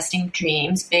manifesting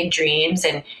dreams, big dreams,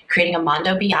 and creating a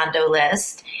Mondo Biondo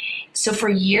list. So for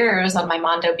years on my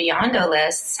Mondo Biondo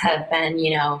lists have been,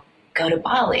 you know, go to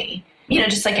Bali, you know,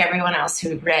 just like everyone else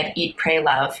who read Eat, Pray,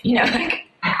 Love, you know, like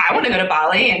I want to go to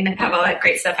Bali and have all that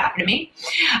great stuff happen to me.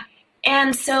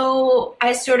 And so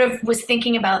I sort of was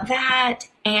thinking about that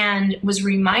and was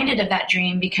reminded of that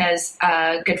dream because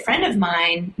a good friend of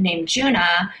mine named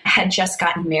Juna had just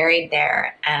gotten married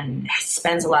there and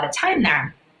spends a lot of time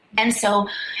there. And so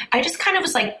I just kind of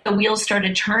was like, the wheels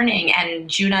started turning and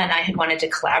Juna and I had wanted to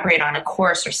collaborate on a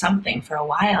course or something for a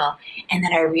while. And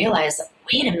then I realized,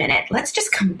 wait a minute, let's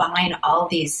just combine all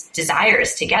these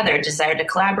desires together, desire to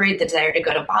collaborate, the desire to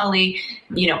go to Bali,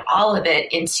 you know, all of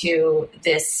it into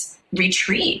this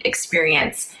retreat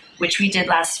experience, which we did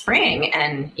last spring.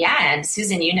 And yeah, and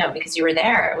Susan, you know, because you were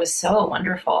there, it was so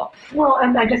wonderful. Well,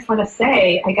 and I just want to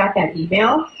say, I got that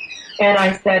email and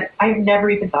I said, I've never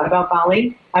even thought about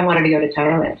Bali. I wanted to go to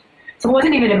Thailand. So it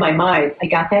wasn't even in my mind. I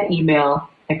got that email,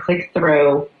 I clicked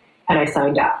through, and I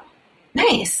signed up.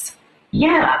 Nice.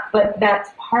 Yeah, but that's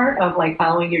part of like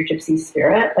following your gypsy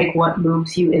spirit, like what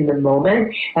moves you in the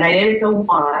moment. And I didn't know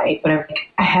why, but I'm like,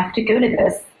 I have to go to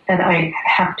this, and I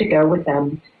have to go with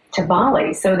them to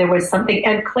Bali. So there was something,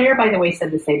 and Claire, by the way,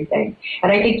 said the same thing.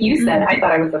 And I think you said, I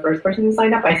thought I was the first person who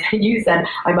signed up. You said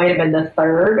I might have been the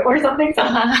third or something. So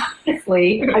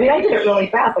honestly, I mean, I did it really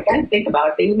fast. Like I didn't think about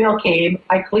it. The email came,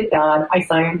 I clicked on, I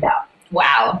signed up.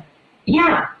 Wow.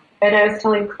 Yeah. And I was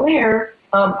telling Claire,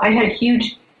 I had a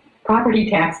huge property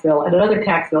tax bill and another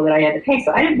tax bill that I had to pay.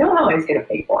 So I didn't know how I was going to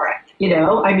pay for it. You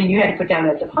know, I mean, you had to put down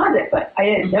a deposit, but I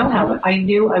didn't know how. I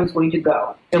knew I was going to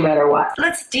go no matter what.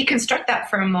 Let's deconstruct that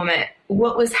for a moment.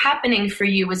 What was happening for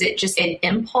you? Was it just an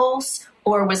impulse,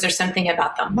 or was there something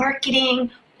about the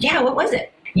marketing? Yeah, what was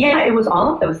it? Yeah, it was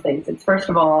all of those things. It's first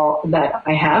of all that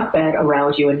I have been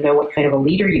around you and know what kind of a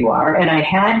leader you are. And I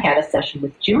had a session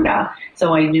with Juna,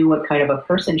 so I knew what kind of a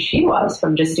person she was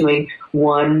from just doing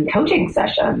one coaching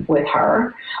session with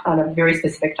her on a very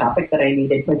specific topic that I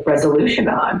needed like resolution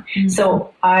on. Mm-hmm.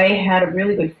 So I had a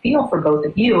really good feel for both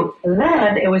of you. And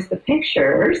then it was the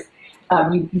pictures.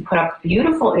 You put up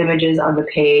beautiful images on the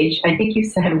page. I think you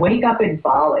said, wake up in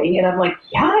Bali. And I'm like,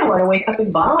 yeah, I want to wake up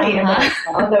in Bali. And I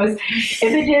saw those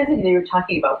images, and they were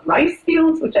talking about rice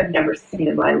fields, which I've never seen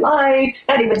in my life,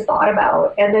 not even thought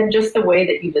about. And then just the way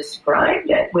that you described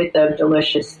it with the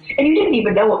delicious, and you didn't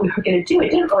even know what we were going to do.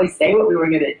 It didn't really say what we were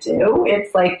going to do.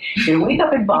 It's like, you're going to wake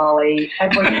up in Bali,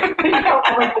 and we're going to know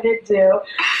what we're going to do.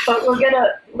 But we're going to,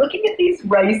 looking at these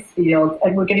rice fields,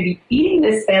 and we're going to be eating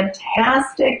this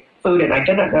fantastic food, and I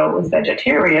didn't know it was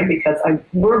vegetarian because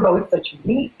we're both such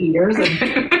meat eaters, and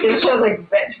it shows like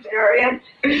vegetarian.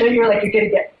 So you're like, you're going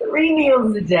to get 3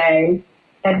 meals a day,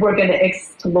 and we're going to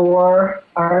explore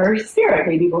our spirit.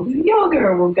 Maybe we'll do yoga,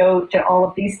 or we'll go to all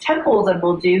of these temples, and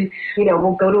we'll do,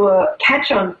 we'll go to a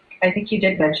catch-on. I think you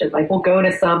did mention, like, we'll go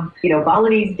to some,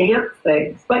 Balinese dance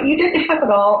things, but you didn't have it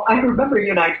all. I remember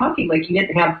you and I talking, like, you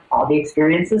didn't have all the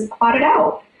experiences plotted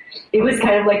out. It was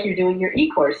kind of like you're doing your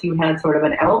e-course. You had sort of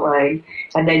an outline,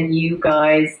 and then you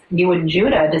and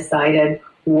Judah decided,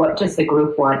 what does the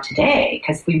group want today?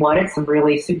 Because we wanted some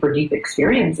really super deep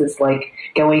experiences, like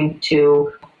going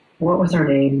to, what was her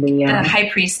name? The High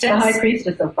Priestess. The High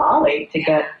Priestess of Bali to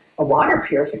get a water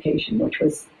purification, which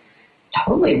was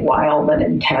totally wild and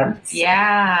intense.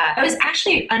 Yeah. I was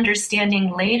actually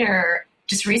understanding later,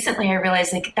 just recently I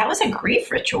realized like that was a grief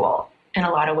ritual in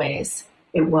a lot of ways.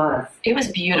 It was. It was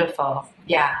beautiful.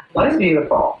 Yeah. It was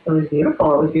beautiful. It was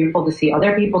beautiful. It was beautiful to see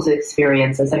other people's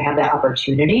experiences and have that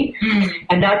opportunity.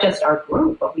 And not just our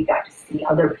group, but we got to see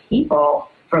other people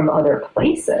from other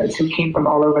places who came from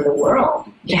all over the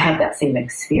world to have that same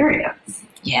experience.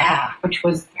 Yeah. Which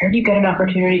was, where do you get an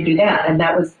opportunity to do that? And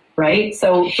that was, right?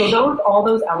 So all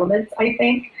those elements, I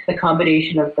think, the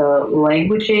combination of the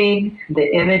languaging,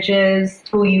 the images,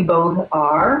 who you both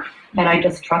are, and I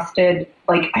just trusted,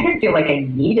 like, I didn't feel like I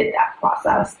needed that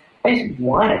process. I just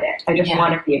wanted it. I just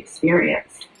wanted the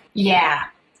experience. Yeah,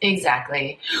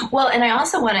 exactly. Well, and I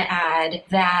also want to add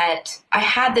that I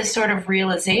had this sort of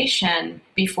realization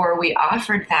before we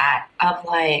offered that of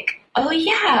like, oh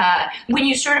yeah, when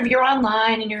you're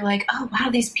online and you're like, oh wow,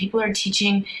 these people are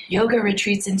teaching yoga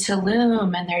retreats in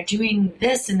Tulum and they're doing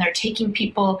this and they're taking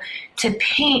people to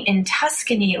paint in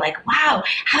Tuscany. Like, wow,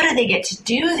 how do they get to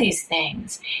do these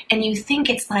things? And you think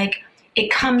it's like, it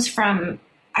comes from,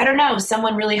 I don't know,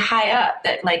 someone really high up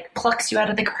that like plucks you out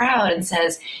of the crowd and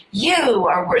says, you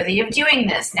are worthy of doing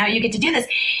this. Now you get to do this.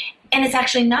 And it's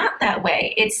actually not that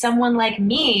way. It's someone like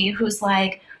me who's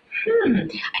like,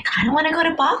 I kind of want to go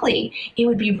to Bali. It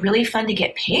would be really fun to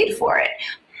get paid for it.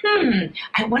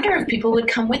 I wonder if people would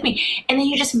come with me. And then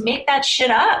you just make that shit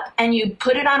up and you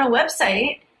put it on a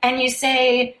website and you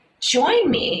say, join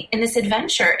me in this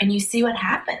adventure, and you see what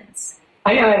happens.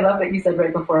 I know, I love that you said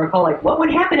right before our call, like, what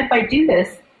would happen if I do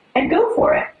this and go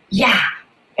for it? Yeah.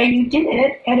 And you did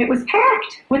it, and it was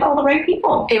packed with all the right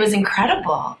people. It was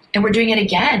incredible. And we're doing it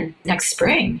again next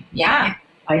spring. Yeah.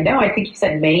 I know. I think you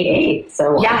said May 8th,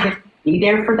 so I could be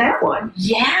there for that one.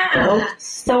 Yeah.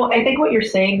 So I think what you're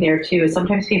saying there, too, is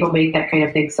sometimes people make that kind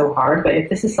of thing so hard, but if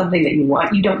this is something that you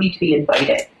want, you don't need to be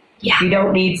invited. Yeah. You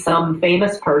don't need some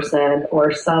famous person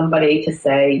or somebody to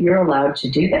say, you're allowed to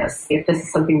do this. If this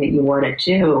is something that you want to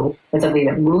do and something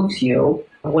that moves you,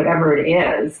 whatever it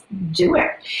is, do it.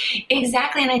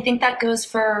 Exactly. And I think that goes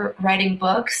for writing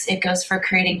books. It goes for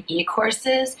creating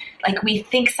e-courses. Like, we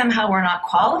think somehow we're not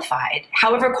qualified.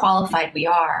 However qualified we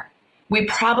are, we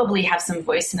probably have some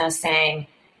voice in us saying,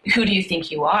 who do you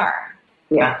think you are?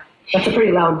 Yeah. That's a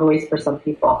pretty loud voice for some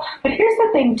people. But here's the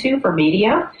thing, too, for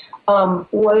media.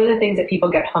 One of the things that people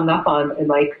get hung up on, and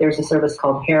like there's a service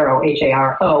called HARO,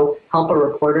 H-A-R-O, Help a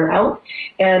Reporter Out.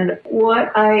 And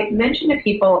what I mention to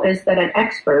people is that an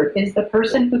expert is the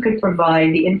person who can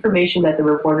provide the information that the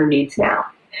reporter needs now.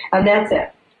 And that's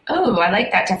it. Oh, I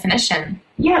like that definition.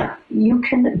 Yeah, you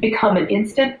can become an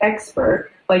instant expert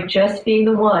by just being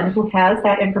the one who has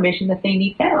that information that they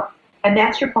need now. And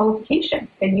that's your qualification.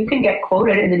 And you can get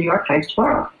quoted in the New York Times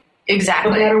tomorrow.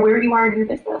 Exactly. No matter where you are in your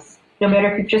business. No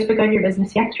matter if you've just begun your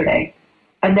business yesterday.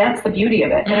 And that's the beauty of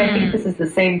it. And I think this is the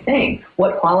same thing.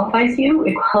 What qualifies you?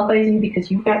 It qualifies you because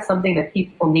you've got something that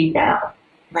people need now.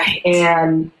 Right.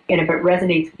 And if it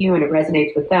resonates with you and it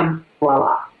resonates with them,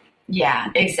 voila.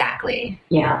 Yeah, exactly.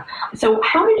 Yeah. So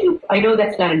how did you, I know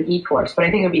that's not an e-course, but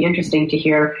I think it would be interesting to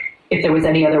hear if there was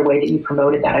any other way that you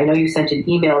promoted that. I know you sent an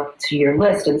email to your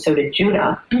list, and so did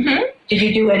Juna. Mm-hmm. Did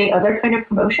you do any other kind of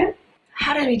promotion?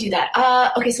 How did we do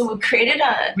that? Okay, so we created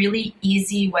a really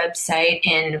easy website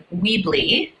in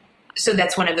Weebly. So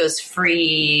that's one of those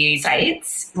free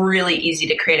sites. Really easy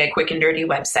to create a quick and dirty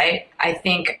website. I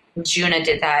think Juna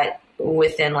did that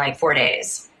within like 4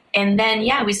 days. And then,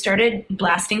 we started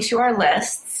blasting to our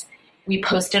lists. We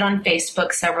posted on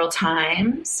Facebook several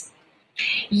times.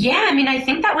 Yeah, I mean, I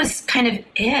think that was kind of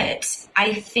it.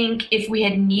 I think if we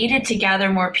had needed to gather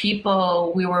more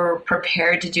people, we were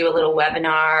prepared to do a little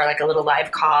webinar, like a little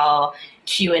live call,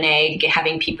 Q&A,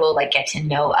 having people like get to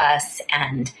know us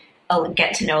and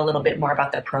get to know a little bit more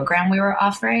about the program we were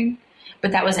offering.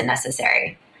 But that wasn't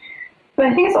necessary. But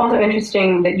I think it's also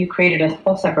interesting that you created a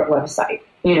whole separate website,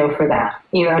 for that,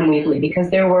 on Weebly, because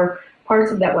there were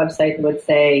parts of that website that would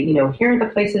say, here are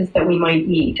the places that we might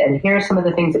eat, and here are some of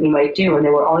the things that we might do, and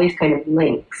there were all these kind of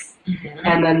links. Mm-hmm.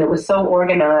 And then it was so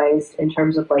organized in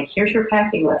terms of like, here's your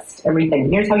packing list,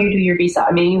 everything. Here's how you do your visa.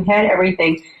 I mean, you had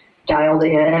everything dialed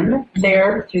in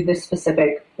there through this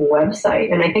specific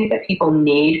website. And I think that people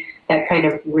need that kind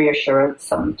of reassurance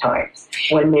sometimes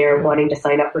when they're wanting to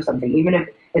sign up for something, even if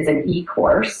it's an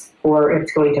e-course or if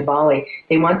it's going to Bali.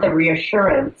 They want the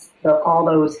reassurance that all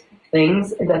those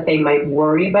things that they might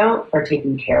worry about are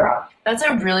taken care of. That's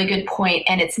a really good point,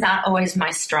 and it's not always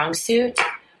my strong suit,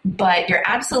 but you're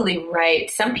absolutely right.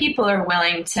 Some people are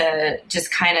willing to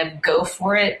just kind of go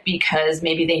for it because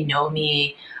maybe they know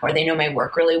me or they know my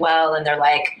work really well, and they're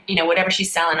like, whatever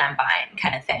she's selling, I'm buying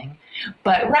kind of thing.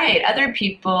 But right, other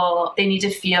people, they need to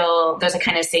feel there's a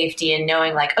kind of safety in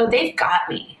knowing like, oh, they've got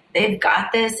me. They've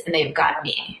got this and they've got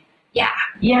me. Yeah.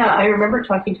 Yeah, I remember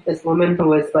talking to this woman who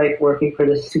was like working for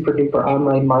this super duper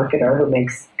online marketer who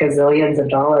makes gazillions of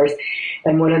dollars.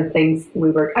 And one of the things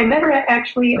I met her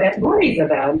actually at Lori's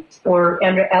event, or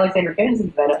Alexander Fannon's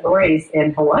event at Lori's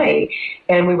in Hawaii.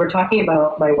 And we were talking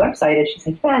about my website, and she's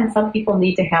like, and some people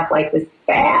need to have like this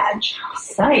badge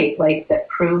site, like that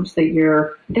proves that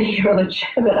you're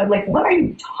legitimate. I'm like, what are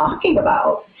you talking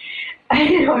about?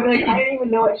 I'm like, I didn't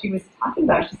even know what she was talking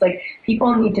about. She's like,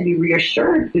 people need to be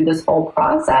reassured through this whole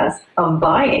process of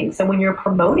buying. So when you're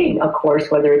promoting a course,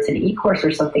 whether it's an e-course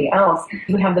or something else,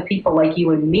 you have the people like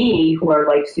you and me who are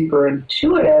like super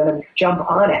intuitive and jump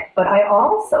on it. But I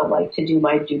also like to do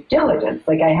my due diligence.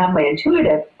 Like I have my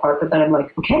intuitive part, but then I'm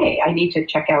like, okay, I need to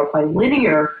check out my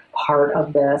linear part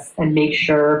of this and make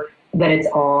sure that it's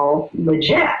all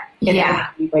legit in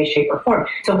any way, shape, or form.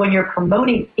 So when you're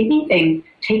promoting anything,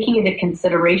 taking into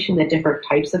consideration the different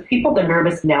types of people, the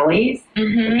nervous Nellies,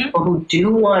 the people who do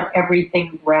want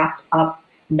everything wrapped up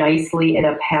nicely in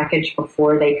a package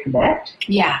before they commit.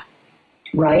 Yeah.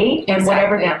 Right? Exactly. And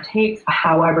whatever that takes,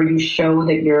 however you show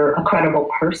that you're a credible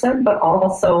person, but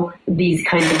also these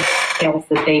kinds of details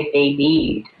that they may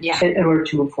need in order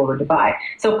to move forward to buy.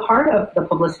 So part of the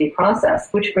publicity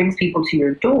process, which brings people to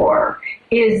your door,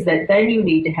 is that then you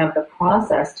need to have the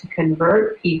process to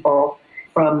convert people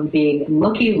from being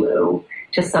looky-loo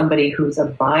to somebody who's a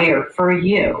buyer for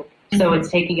you. So it's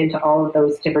taking into all of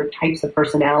those different types of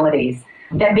personalities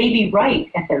that may be right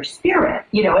at their spirit.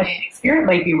 Spirit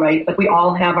might be right, but we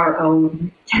all have our own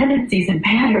tendencies and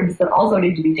patterns that also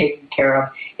need to be taken care of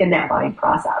in that buying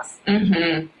process.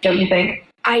 Mm-hmm. Don't you think?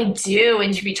 I do.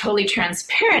 And to be totally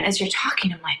transparent, as you're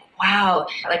talking, I'm like, wow.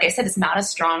 Like I said, it's not a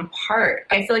strong part.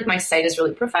 I feel like my site is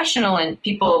really professional and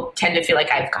people tend to feel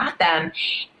like I've got them.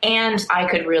 And I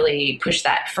could really push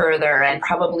that further and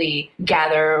probably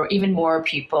gather even more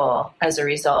people as a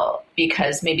result,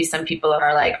 because maybe some people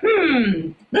are like,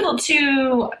 little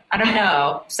too, I don't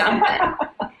know, something.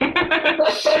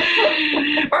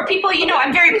 Or people,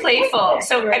 I'm very playful.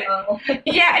 So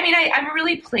I'm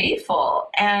really playful.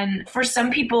 And for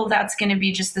some people, that's going to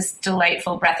be just this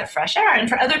delightful breath of fresh air. And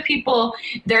for other people,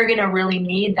 they're going to really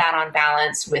need that on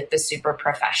balance with the super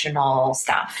professional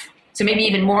stuff. So maybe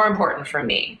even more important for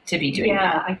me to be doing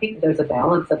that. Yeah, I think there's a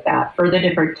balance of that for the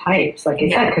different types, like I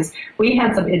said, because we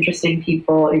had some interesting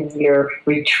people in your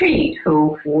retreat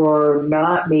who were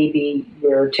not maybe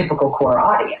your typical core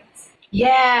audience.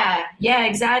 Yeah,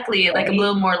 exactly. Like a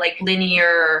little more like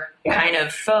linear kind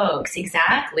of folks.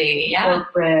 Exactly. Yeah.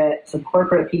 Some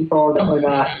corporate people that were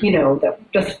not, that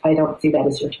just, I don't see that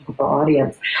as your typical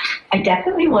audience. I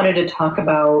definitely wanted to talk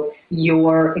about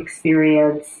your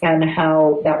experience and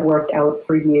how that worked out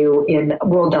for you in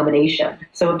world domination.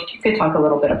 So if you could talk a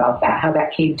little bit about that, how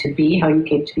that came to be, how you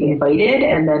came to be invited,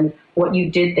 and then what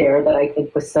you did there that I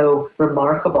think was so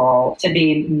remarkable to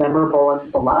be memorable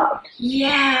and beloved.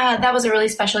 Yeah, that was a really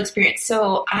special experience.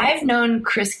 So I've known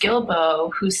Chris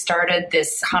Gilbo, who started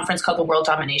this conference called the World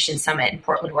Domination Summit in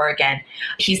Portland, Oregon.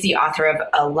 He's the author of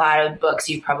a lot of books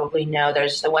you probably know.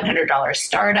 There's the $100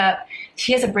 Startup.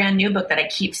 He has a brand new book that I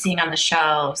keep seeing on the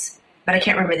shelves, but I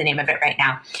can't remember the name of it right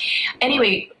now.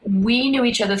 Anyway, we knew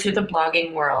each other through the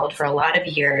blogging world for a lot of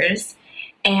years.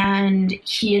 And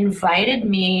he invited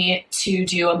me to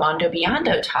do a Mondo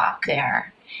Biondo talk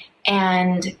there.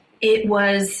 And it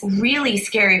was really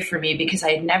scary for me because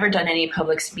I had never done any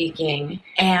public speaking.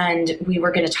 And we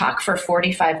were going to talk for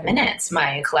 45 minutes,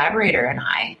 my collaborator and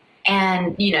I.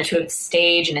 And, to a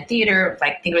stage in a theater,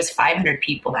 I think it was 500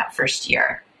 people that first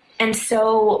year. And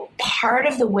so part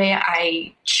of the way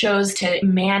I chose to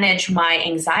manage my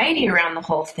anxiety around the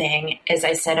whole thing is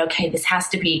I said, okay, this has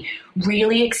to be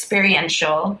really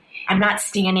experiential. I'm not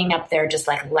standing up there just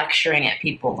like lecturing at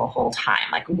people the whole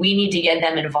time. Like we need to get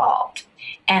them involved.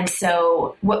 And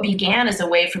so what began as a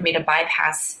way for me to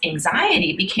bypass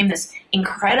anxiety became this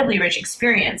incredibly rich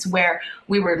experience where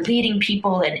we were leading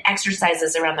people in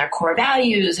exercises around their core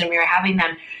values, and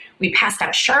we passed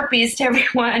out Sharpies to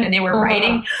everyone, and they were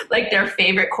writing like their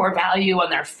favorite core value on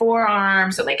their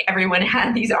forearms. So like everyone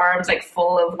had these arms like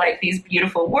full of like these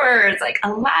beautiful words like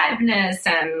aliveness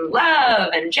and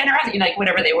love and generosity, like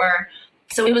whatever they were.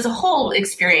 So it was a whole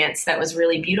experience that was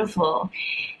really beautiful.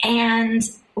 And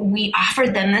we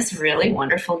offered them this really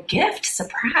wonderful gift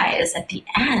surprise at the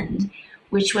end,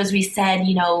 which was we said,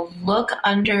 look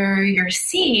under your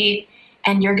seat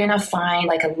and you're going to find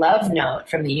like a love note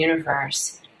from the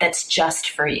universe that's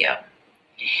just for you.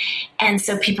 And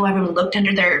so everyone looked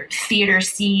under their theater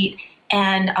seat,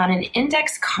 and on an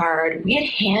index card, we had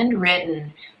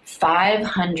handwritten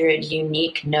 500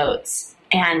 unique notes.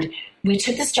 And we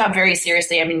took this job very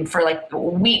seriously. I mean, for like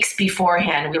weeks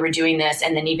beforehand, we were doing this.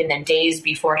 And then even the days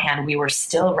beforehand, we were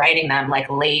still writing them like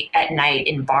late at night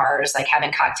in bars, like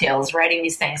having cocktails, writing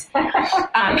these things.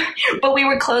 But we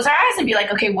would close our eyes and be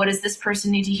like, okay, what does this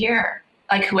person need to hear?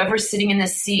 Like whoever's sitting in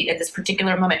this seat at this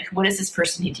particular moment, what does this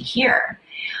person need to hear?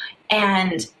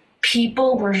 And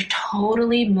people were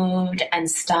totally moved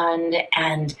and stunned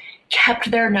and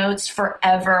kept their notes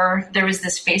forever. There was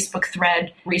this Facebook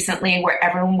thread recently where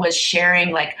everyone was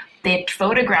sharing, like they had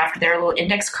photographed their little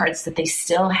index cards that they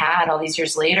still had all these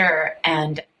years later,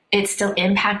 and it still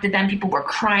impacted them. People were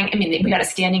crying. I mean, we got a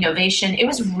standing ovation. It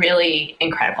was really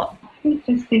incredible. I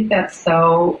just think that's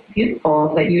so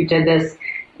beautiful that you did this.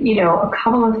 A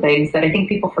couple of things that I think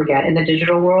people forget in the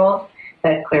digital world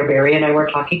that Claire Berry and I were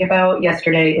talking about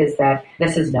yesterday is that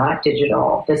this is not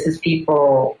digital. This is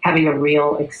people having a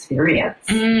real experience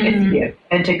with you,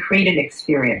 and to create an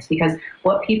experience, because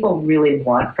what people really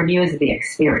want from you is the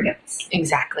experience.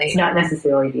 Exactly. It's not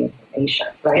necessarily the information,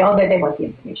 right? Although they want the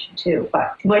information too.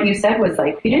 But what you said was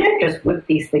like, you didn't just whip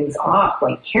these things off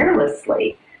like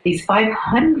carelessly. These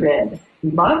 500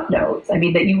 love notes, I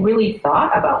mean, that you really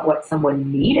thought about what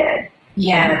someone needed.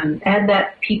 Yeah. And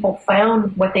that people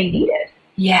found what they needed.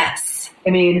 Yes. I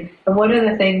mean, one of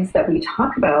the things that we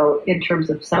talk about in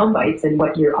terms of sound bites and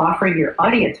what you're offering your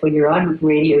audience when you're on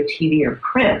radio, TV, or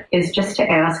print is just to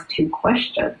ask two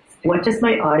questions. What does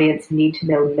my audience need to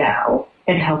know now?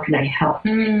 And how can I help?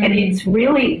 And it's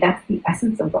really, that's the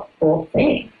essence of the whole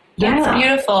thing. That's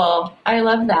beautiful. I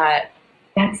love that.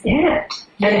 That's it.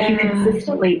 Yeah. And if you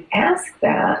consistently ask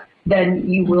that, then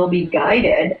you will be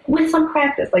guided with some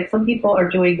practice. Like some people are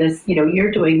doing this,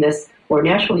 you're doing this more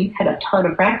naturally. You've had a ton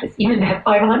of practice. Even at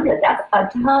 500, that's a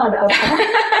ton of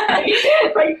practice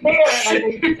right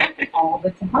there. Like, all the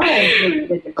time, maybe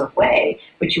in a different way,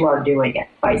 but you are doing it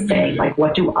by saying, like,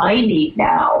 what do I need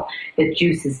now that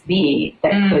juices me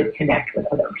that could connect with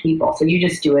other people? So you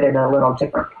just do it in a little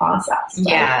different process.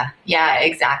 Right? Yeah,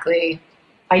 exactly.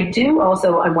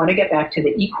 I want to get back to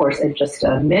the e-course in just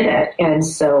a minute. And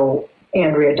so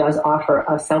Andrea does offer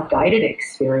a self-guided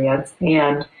experience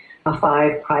and a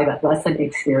 5 private lesson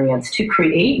experience to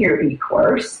create your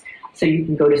e-course. So you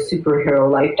can go to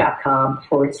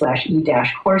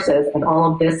superherolife.com/e-courses and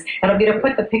all of this. And I'm going to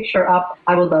put the picture up.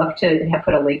 I would love to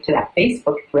put a link to that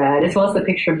Facebook thread as well as the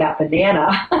picture of that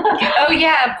banana. Oh,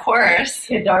 yeah, of course.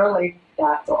 And darling.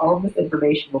 So all of this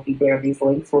information will be there. These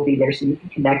links will be there so you can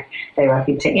connect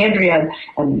directly to Andrea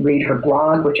and read her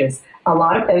blog, which is a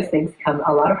lot of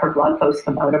her blog posts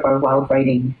come out of our wild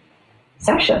writing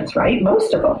sessions, right?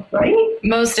 Most of them, right?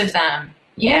 Most of them.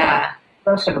 Yeah.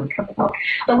 Most of them come out.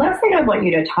 The last thing I want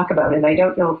you to talk about, and I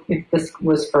don't know if this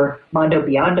was for Mondo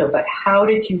Biondo, but how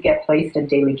did you get placed in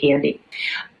Daily Candy?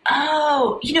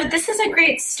 Oh, this is a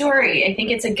great story. I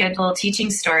think it's a good little teaching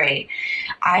story.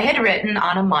 I had written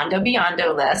on a Mondo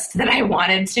Biondo list that I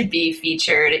wanted to be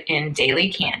featured in Daily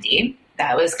Candy.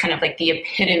 That was kind of like the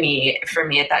epitome for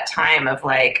me at that time of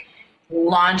like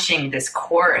launching this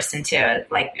course into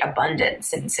like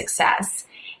abundance and success.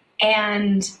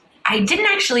 And I didn't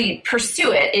actually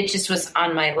pursue it. It just was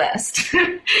on my list.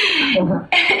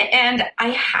 And I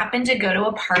happened to go to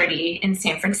a party in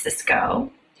San Francisco.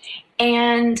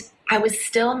 And I was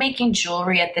still making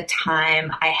jewelry at the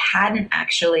time. I hadn't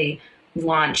actually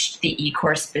launched the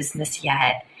e-course business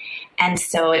yet. And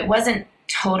so it wasn't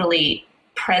totally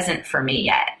present for me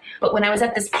yet. But when I was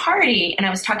at this party and I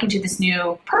was talking to this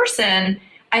new person,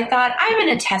 I thought, I'm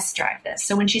going to test drive this.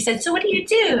 So when she said, so what do you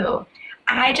do?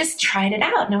 I just tried it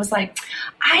out. And I was like,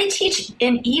 I teach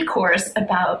an e-course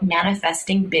about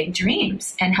manifesting big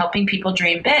dreams and helping people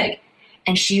dream big.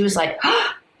 And she was like,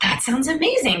 oh, that sounds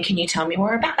amazing. Can you tell me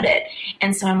more about it?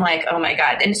 And so I'm like, oh my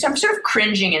God. And so I'm sort of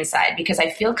cringing inside because I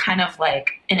feel kind of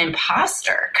like an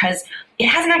imposter because it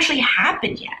hasn't actually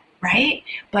happened yet, right?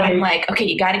 But I'm like, okay,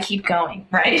 you got to keep going,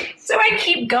 right? So I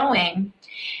keep going.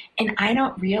 And I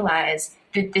don't realize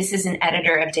that this is an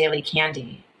editor of Daily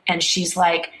Candy. And she's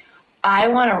like, I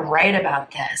want to write about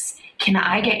this. Can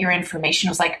I get your information?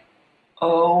 I was like,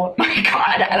 oh my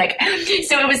God.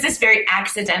 So it was this very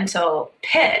accidental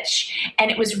pitch.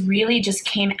 And it was really just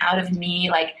came out of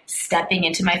me like stepping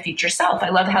into my future self. I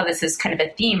love how this is kind of a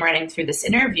theme running through this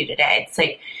interview today. It's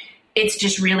like, it's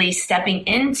just really stepping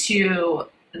into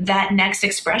that next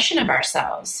expression of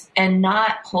ourselves and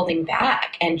not holding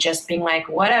back and just being like,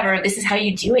 whatever, this is how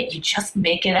you do it. You just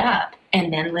make it up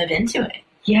and then live into it.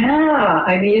 Yeah,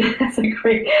 I mean, that's a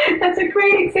great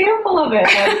example of it.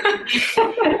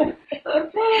 I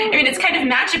mean, it's kind of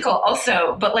magical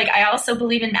also, but like, I also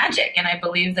believe in magic, and I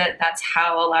believe that that's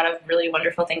how a lot of really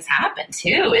wonderful things happen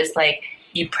too, is like,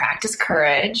 you practice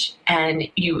courage and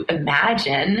you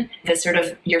imagine the sort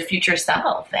of your future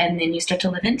self, and then you start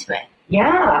to live into it.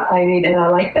 Yeah, I mean, and I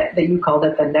like that you called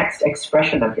it the next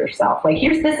expression of yourself. Like,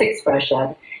 here's this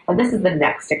expression, and this is the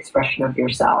next expression of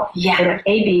yourself. Yeah. And it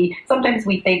may be, sometimes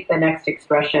we think the next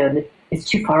expression is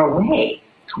too far away,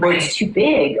 or it's too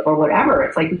big, or whatever.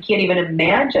 It's like we can't even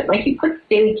imagine. Like, you put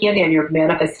Daily Candy on your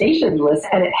manifestation list,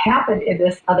 and it happened in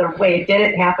this other way. It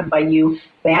didn't happen by you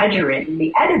badgering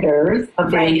the editors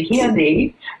of Daily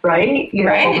Candy, right? You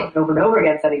know, over and over and over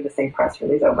again, sending the same press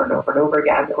release over and over and over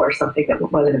again, or something that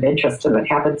wasn't of interest to them. It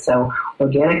happened so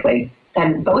organically.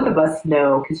 And both of us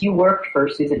know, because you worked for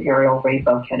Susan Ariel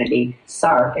Rainbow Kennedy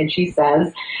Sarp, and she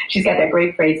says, she's got that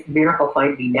great phrase, miracle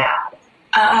find me now.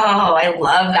 Oh, I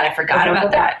love that. I forgot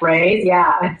about that phrase.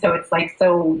 Yeah. And so it's like,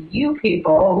 so you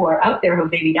people who are out there who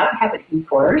maybe not have an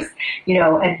e-course, you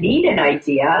know, and need an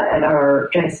idea and are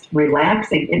just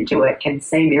relaxing into it can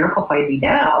say, miracle find me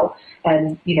now,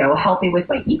 and, you know, help me with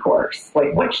my e-course.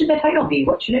 Like, what should the title be?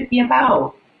 What should it be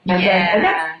about? And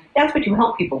that's what you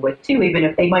help people with too, even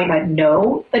if they might not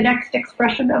know the next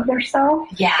expression of their self.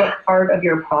 Yeah. But part of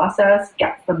your process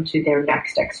gets them to their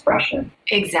next expression.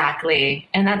 Exactly.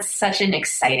 And that's such an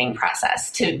exciting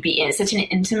process to be in, such an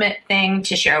intimate thing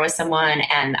to share with someone.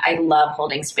 And I love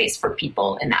holding space for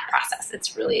people in that process.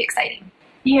 It's really exciting.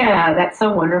 Yeah, that's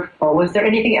so wonderful. Was there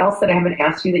anything else that I haven't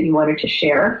asked you that you wanted to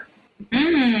share?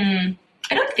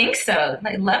 I don't think so.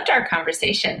 I loved our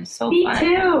conversation. So Me fun.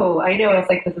 too. I know. It's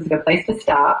like, this is a good place to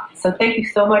stop. So thank you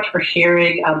so much for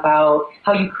sharing about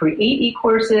how you create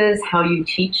e-courses, how you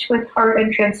teach with heart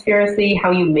and transparency,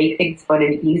 how you make things fun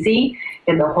and easy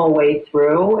in the whole way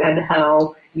through, and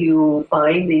how you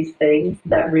find these things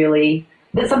that really,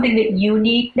 that's something that you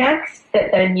need next,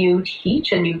 that then you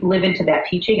teach and you live into that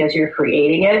teaching as you're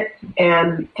creating it.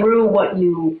 And through what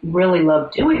you really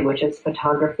love doing, which is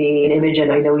photography and image,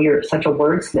 and I know you're such a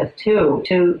wordsmith too,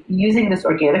 to using this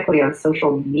organically on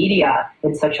social media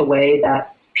in such a way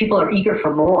that people are eager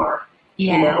for more.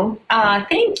 Yeah. You know?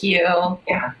 Thank you.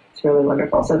 Yeah, it's really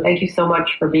wonderful. So thank you so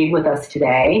much for being with us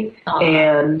today.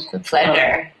 And it's a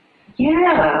pleasure.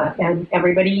 Yeah, and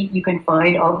everybody, you can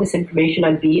find all of this information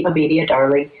on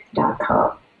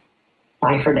beamediadarling.com.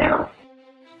 Bye for now.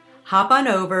 Hop on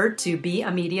over to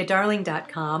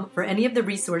beamediadarling.com for any of the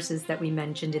resources that we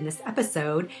mentioned in this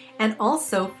episode, and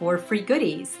also for free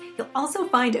goodies. You'll also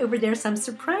find over there some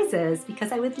surprises,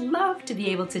 because I would love to be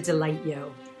able to delight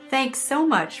you. Thanks so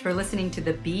much for listening to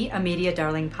the Be a Media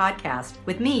Darling podcast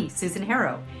with me, Susan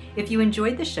Harrow. If you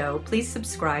enjoyed the show, please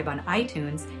subscribe on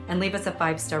iTunes and leave us a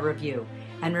 5-star review.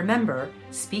 And remember,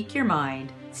 speak your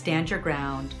mind, stand your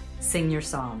ground, sing your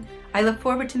song. I look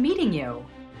forward to meeting you.